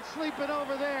Orr not sleeping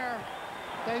over there.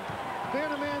 They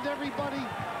man-to-manned everybody,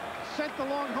 sent the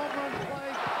long home run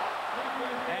play.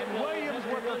 And Williams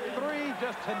with the 3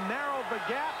 just to narrow the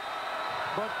gap.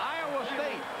 But Iowa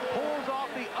State pulls off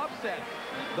the upset.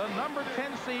 The number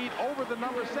 10 seed over the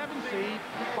number 7 seed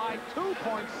by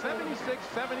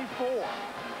 2.76-74.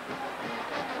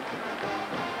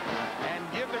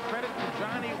 And give the credit to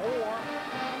Johnny Orr,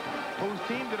 whose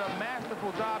team did a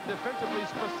masterful job defensively,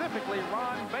 specifically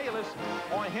Ron Bayless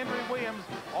on Henry Williams,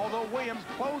 although Williams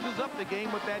closes up the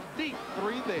game with that deep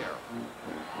 3 there.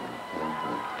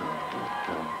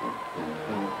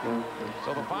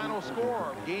 So the final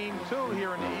score of game 2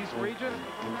 here in the East region,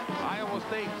 Iowa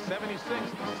State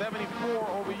 76-74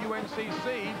 over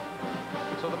UNCC.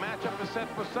 So the matchup is set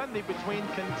for Sunday between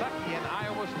Kentucky and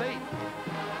Iowa State.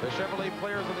 The Chevrolet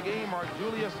players of the game are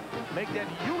Julius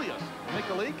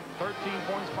Mikalik, 13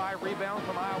 points, 5 rebounds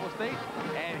from Iowa State,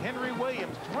 and Henry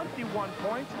Williams, 21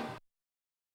 points.